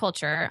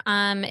agriculture,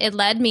 it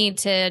led me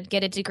to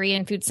get a degree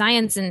in food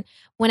science. And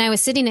when I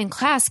was sitting in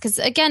class, because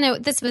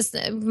again, this was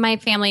my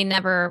family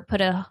never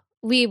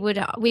we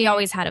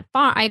always had a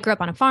farm. I grew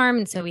up on a farm,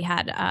 and so we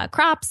had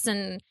crops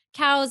and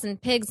cows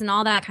and pigs and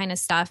all that kind of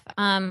stuff.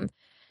 And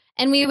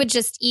we would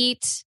just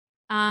eat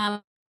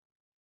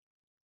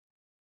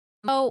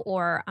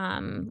or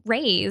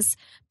raise,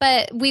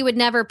 but we would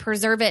never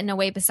preserve it in a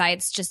way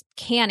besides just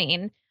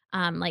canning,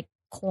 like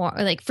corn,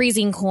 like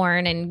freezing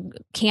corn and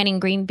canning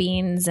green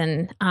beans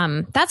and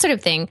that sort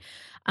of thing.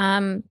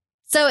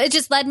 So it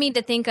just led me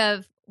to think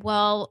of,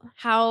 well,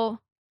 how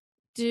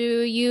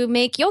do you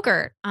make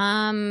yogurt?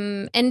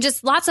 And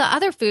just lots of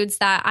other foods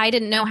that I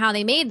didn't know how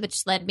they made,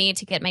 which led me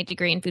to get my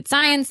degree in food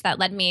science. That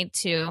led me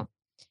to,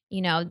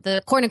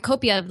 the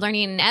cornucopia of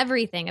learning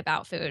everything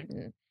about food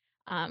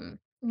and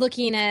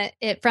looking at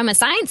it from a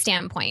science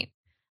standpoint.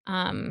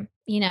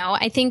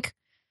 I think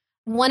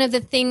one of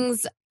the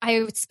things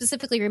I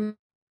specifically remember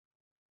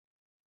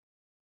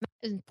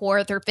in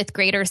 4th or 5th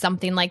grade or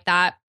something like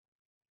that,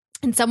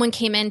 and someone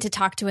came in to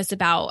talk to us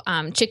about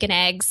chicken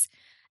eggs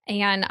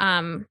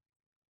and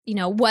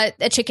what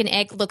a chicken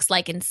egg looks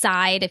like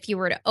inside if you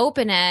were to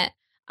open it,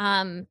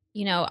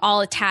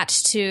 all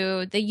attached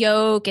to the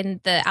yolk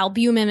and the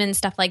albumin and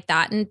stuff like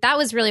that. And that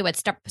was really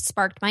what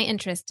sparked my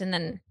interest. And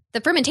then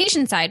the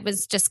fermentation side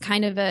was just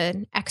kind of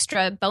an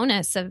extra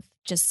bonus of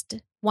just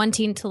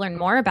wanting to learn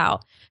more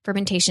about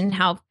fermentation,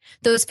 how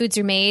those foods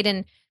are made.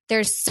 And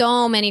there's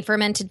so many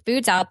fermented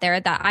foods out there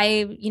that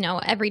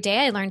every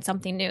day I learn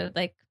something new.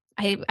 Like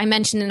I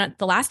mentioned in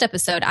the last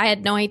episode, I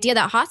had no idea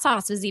that hot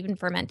sauce was even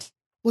fermented.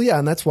 Well, yeah.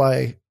 And that's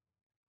why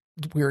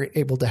we were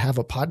able to have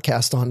a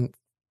podcast on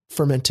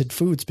fermented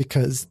foods,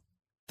 because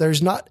there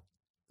is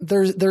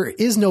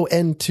no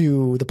end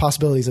to the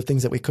possibilities of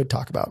things that we could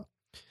talk about.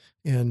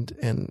 And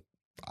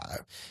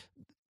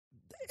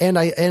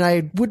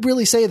I would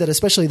really say that,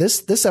 especially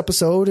this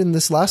episode and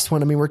this last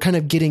one, I mean, we're kind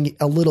of getting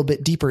a little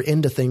bit deeper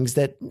into things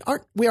that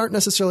we aren't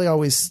necessarily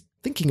always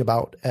thinking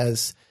about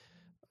as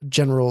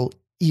general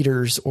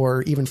eaters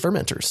or even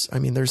fermenters. I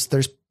mean, there's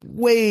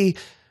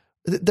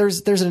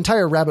an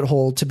entire rabbit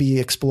hole to be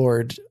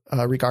explored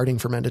regarding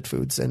fermented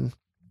foods, and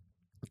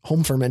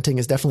home fermenting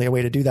is definitely a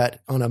way to do that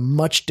on a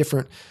much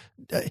different.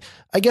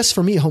 I guess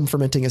for me, home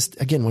fermenting is,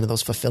 again, one of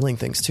those fulfilling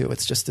things too.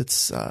 It's just,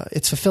 it's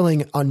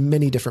fulfilling on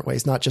many different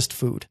ways, not just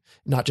food,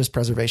 not just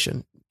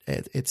preservation.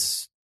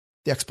 It's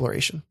the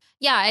exploration.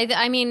 Yeah.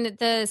 I mean,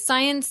 the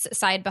science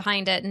side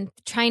behind it and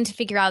trying to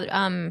figure out,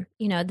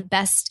 the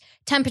best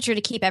temperature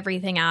to keep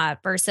everything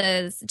at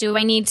versus do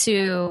I need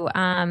to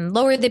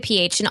lower the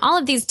pH, and all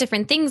of these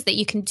different things that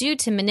you can do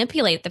to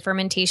manipulate the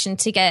fermentation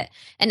to get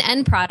an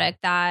end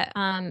product that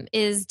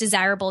is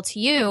desirable to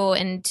you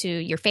and to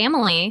your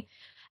family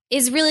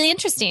is really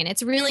interesting.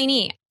 It's really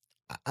neat.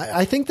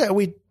 I think that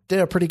we did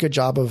a pretty good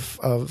job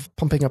of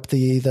pumping up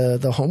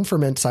the home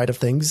ferment side of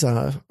things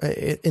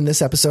in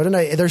this episode. And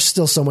there's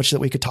still so much that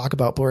we could talk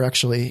about, but we're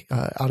actually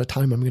out of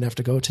time. I'm going to have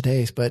to go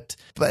today, but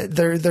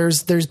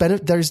there's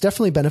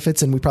definitely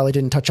benefits, and we probably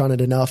didn't touch on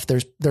it enough.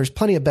 There's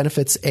plenty of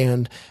benefits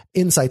and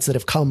insights that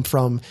have come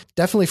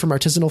definitely from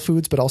artisanal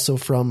foods, but also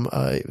from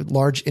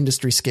large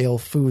industry scale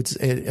foods,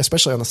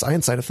 especially on the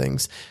science side of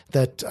things,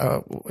 that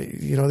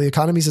the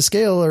economies of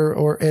scale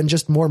and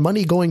just more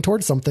money going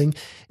towards something.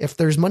 If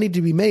there's money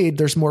to be made,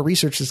 there's more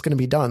research that's going to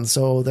be done.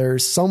 So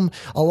there's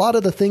a lot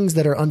of the things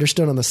that are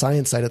understood on the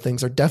science side of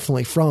things are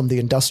definitely from the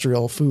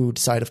industrial food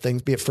side of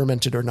things, be it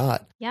fermented or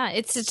not. Yeah,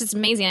 it's just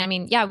amazing. I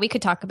mean, yeah, we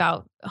could talk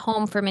about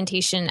home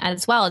fermentation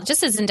as well.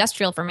 Just as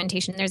industrial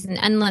fermentation, there's an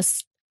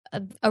endless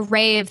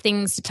array of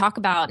things to talk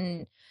about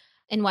and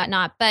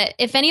whatnot. But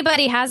if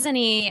anybody has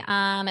any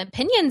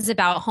opinions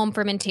about home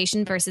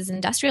fermentation versus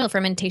industrial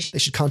fermentation, they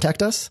should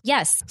contact us.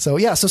 Yes. So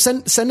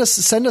send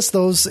us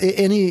those,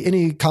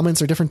 any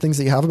comments or different things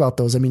that you have about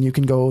those. I mean, you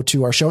can go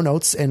to our show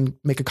notes and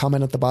make a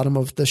comment at the bottom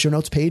of the show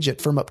notes page at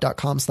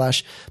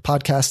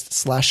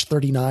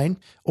firmup.com/podcast/39,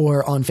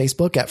 or on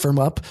Facebook at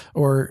firmup,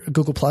 or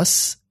Google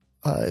plus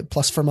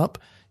firmup,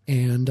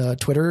 and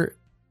Twitter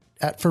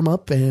at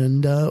firmup,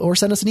 and or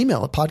send us an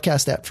email at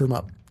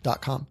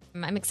podcast@firmup.com.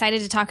 I'm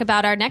excited to talk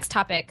about our next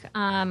topic,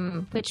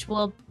 which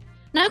not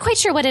quite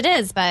sure what it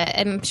is, but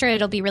I'm sure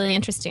it'll be really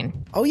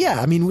interesting. Oh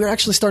yeah. I mean, we're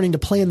actually starting to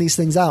plan these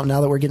things out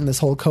now that we're getting this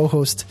whole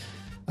co-host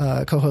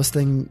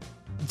thing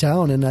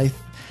down. And I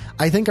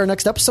think our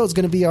next episode is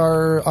going to be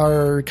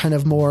our kind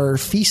of more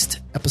feast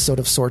episode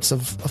of sorts,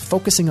 of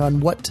focusing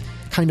on what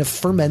kind of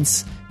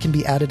ferments can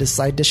be added as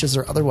side dishes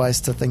or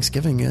otherwise to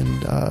Thanksgiving,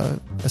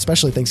 and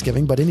especially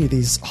Thanksgiving, but any of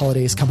these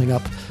holidays coming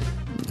up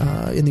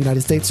in the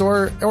United States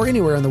or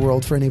anywhere in the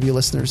world, for any of you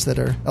listeners that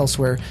are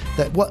elsewhere,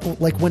 that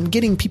when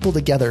getting people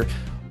together,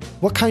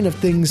 what kind of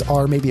things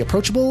are maybe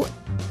approachable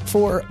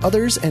for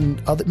others,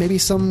 and maybe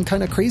some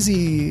kind of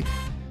crazy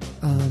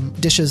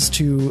dishes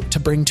to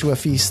bring to a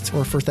feast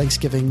or for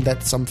Thanksgiving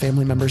that some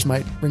family members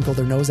might wrinkle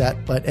their nose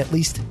at, but at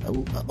least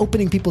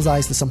opening people's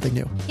eyes to something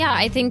new. Yeah,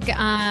 I think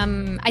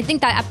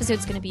that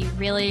episode's going to be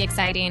really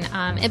exciting.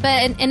 And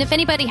if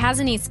anybody has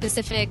any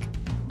specific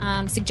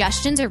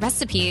suggestions or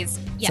recipes,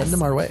 yes, send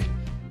them our way.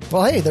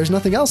 Well, hey, there's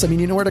nothing else. I mean,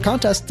 you know where to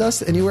contact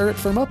us, anywhere at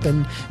Firm Up.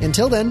 And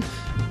until then,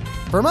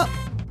 firm up.